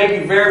 So thank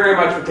you very, very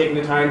much for taking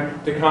the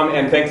time to come,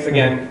 and thanks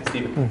again,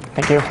 Stephen.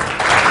 Thank you.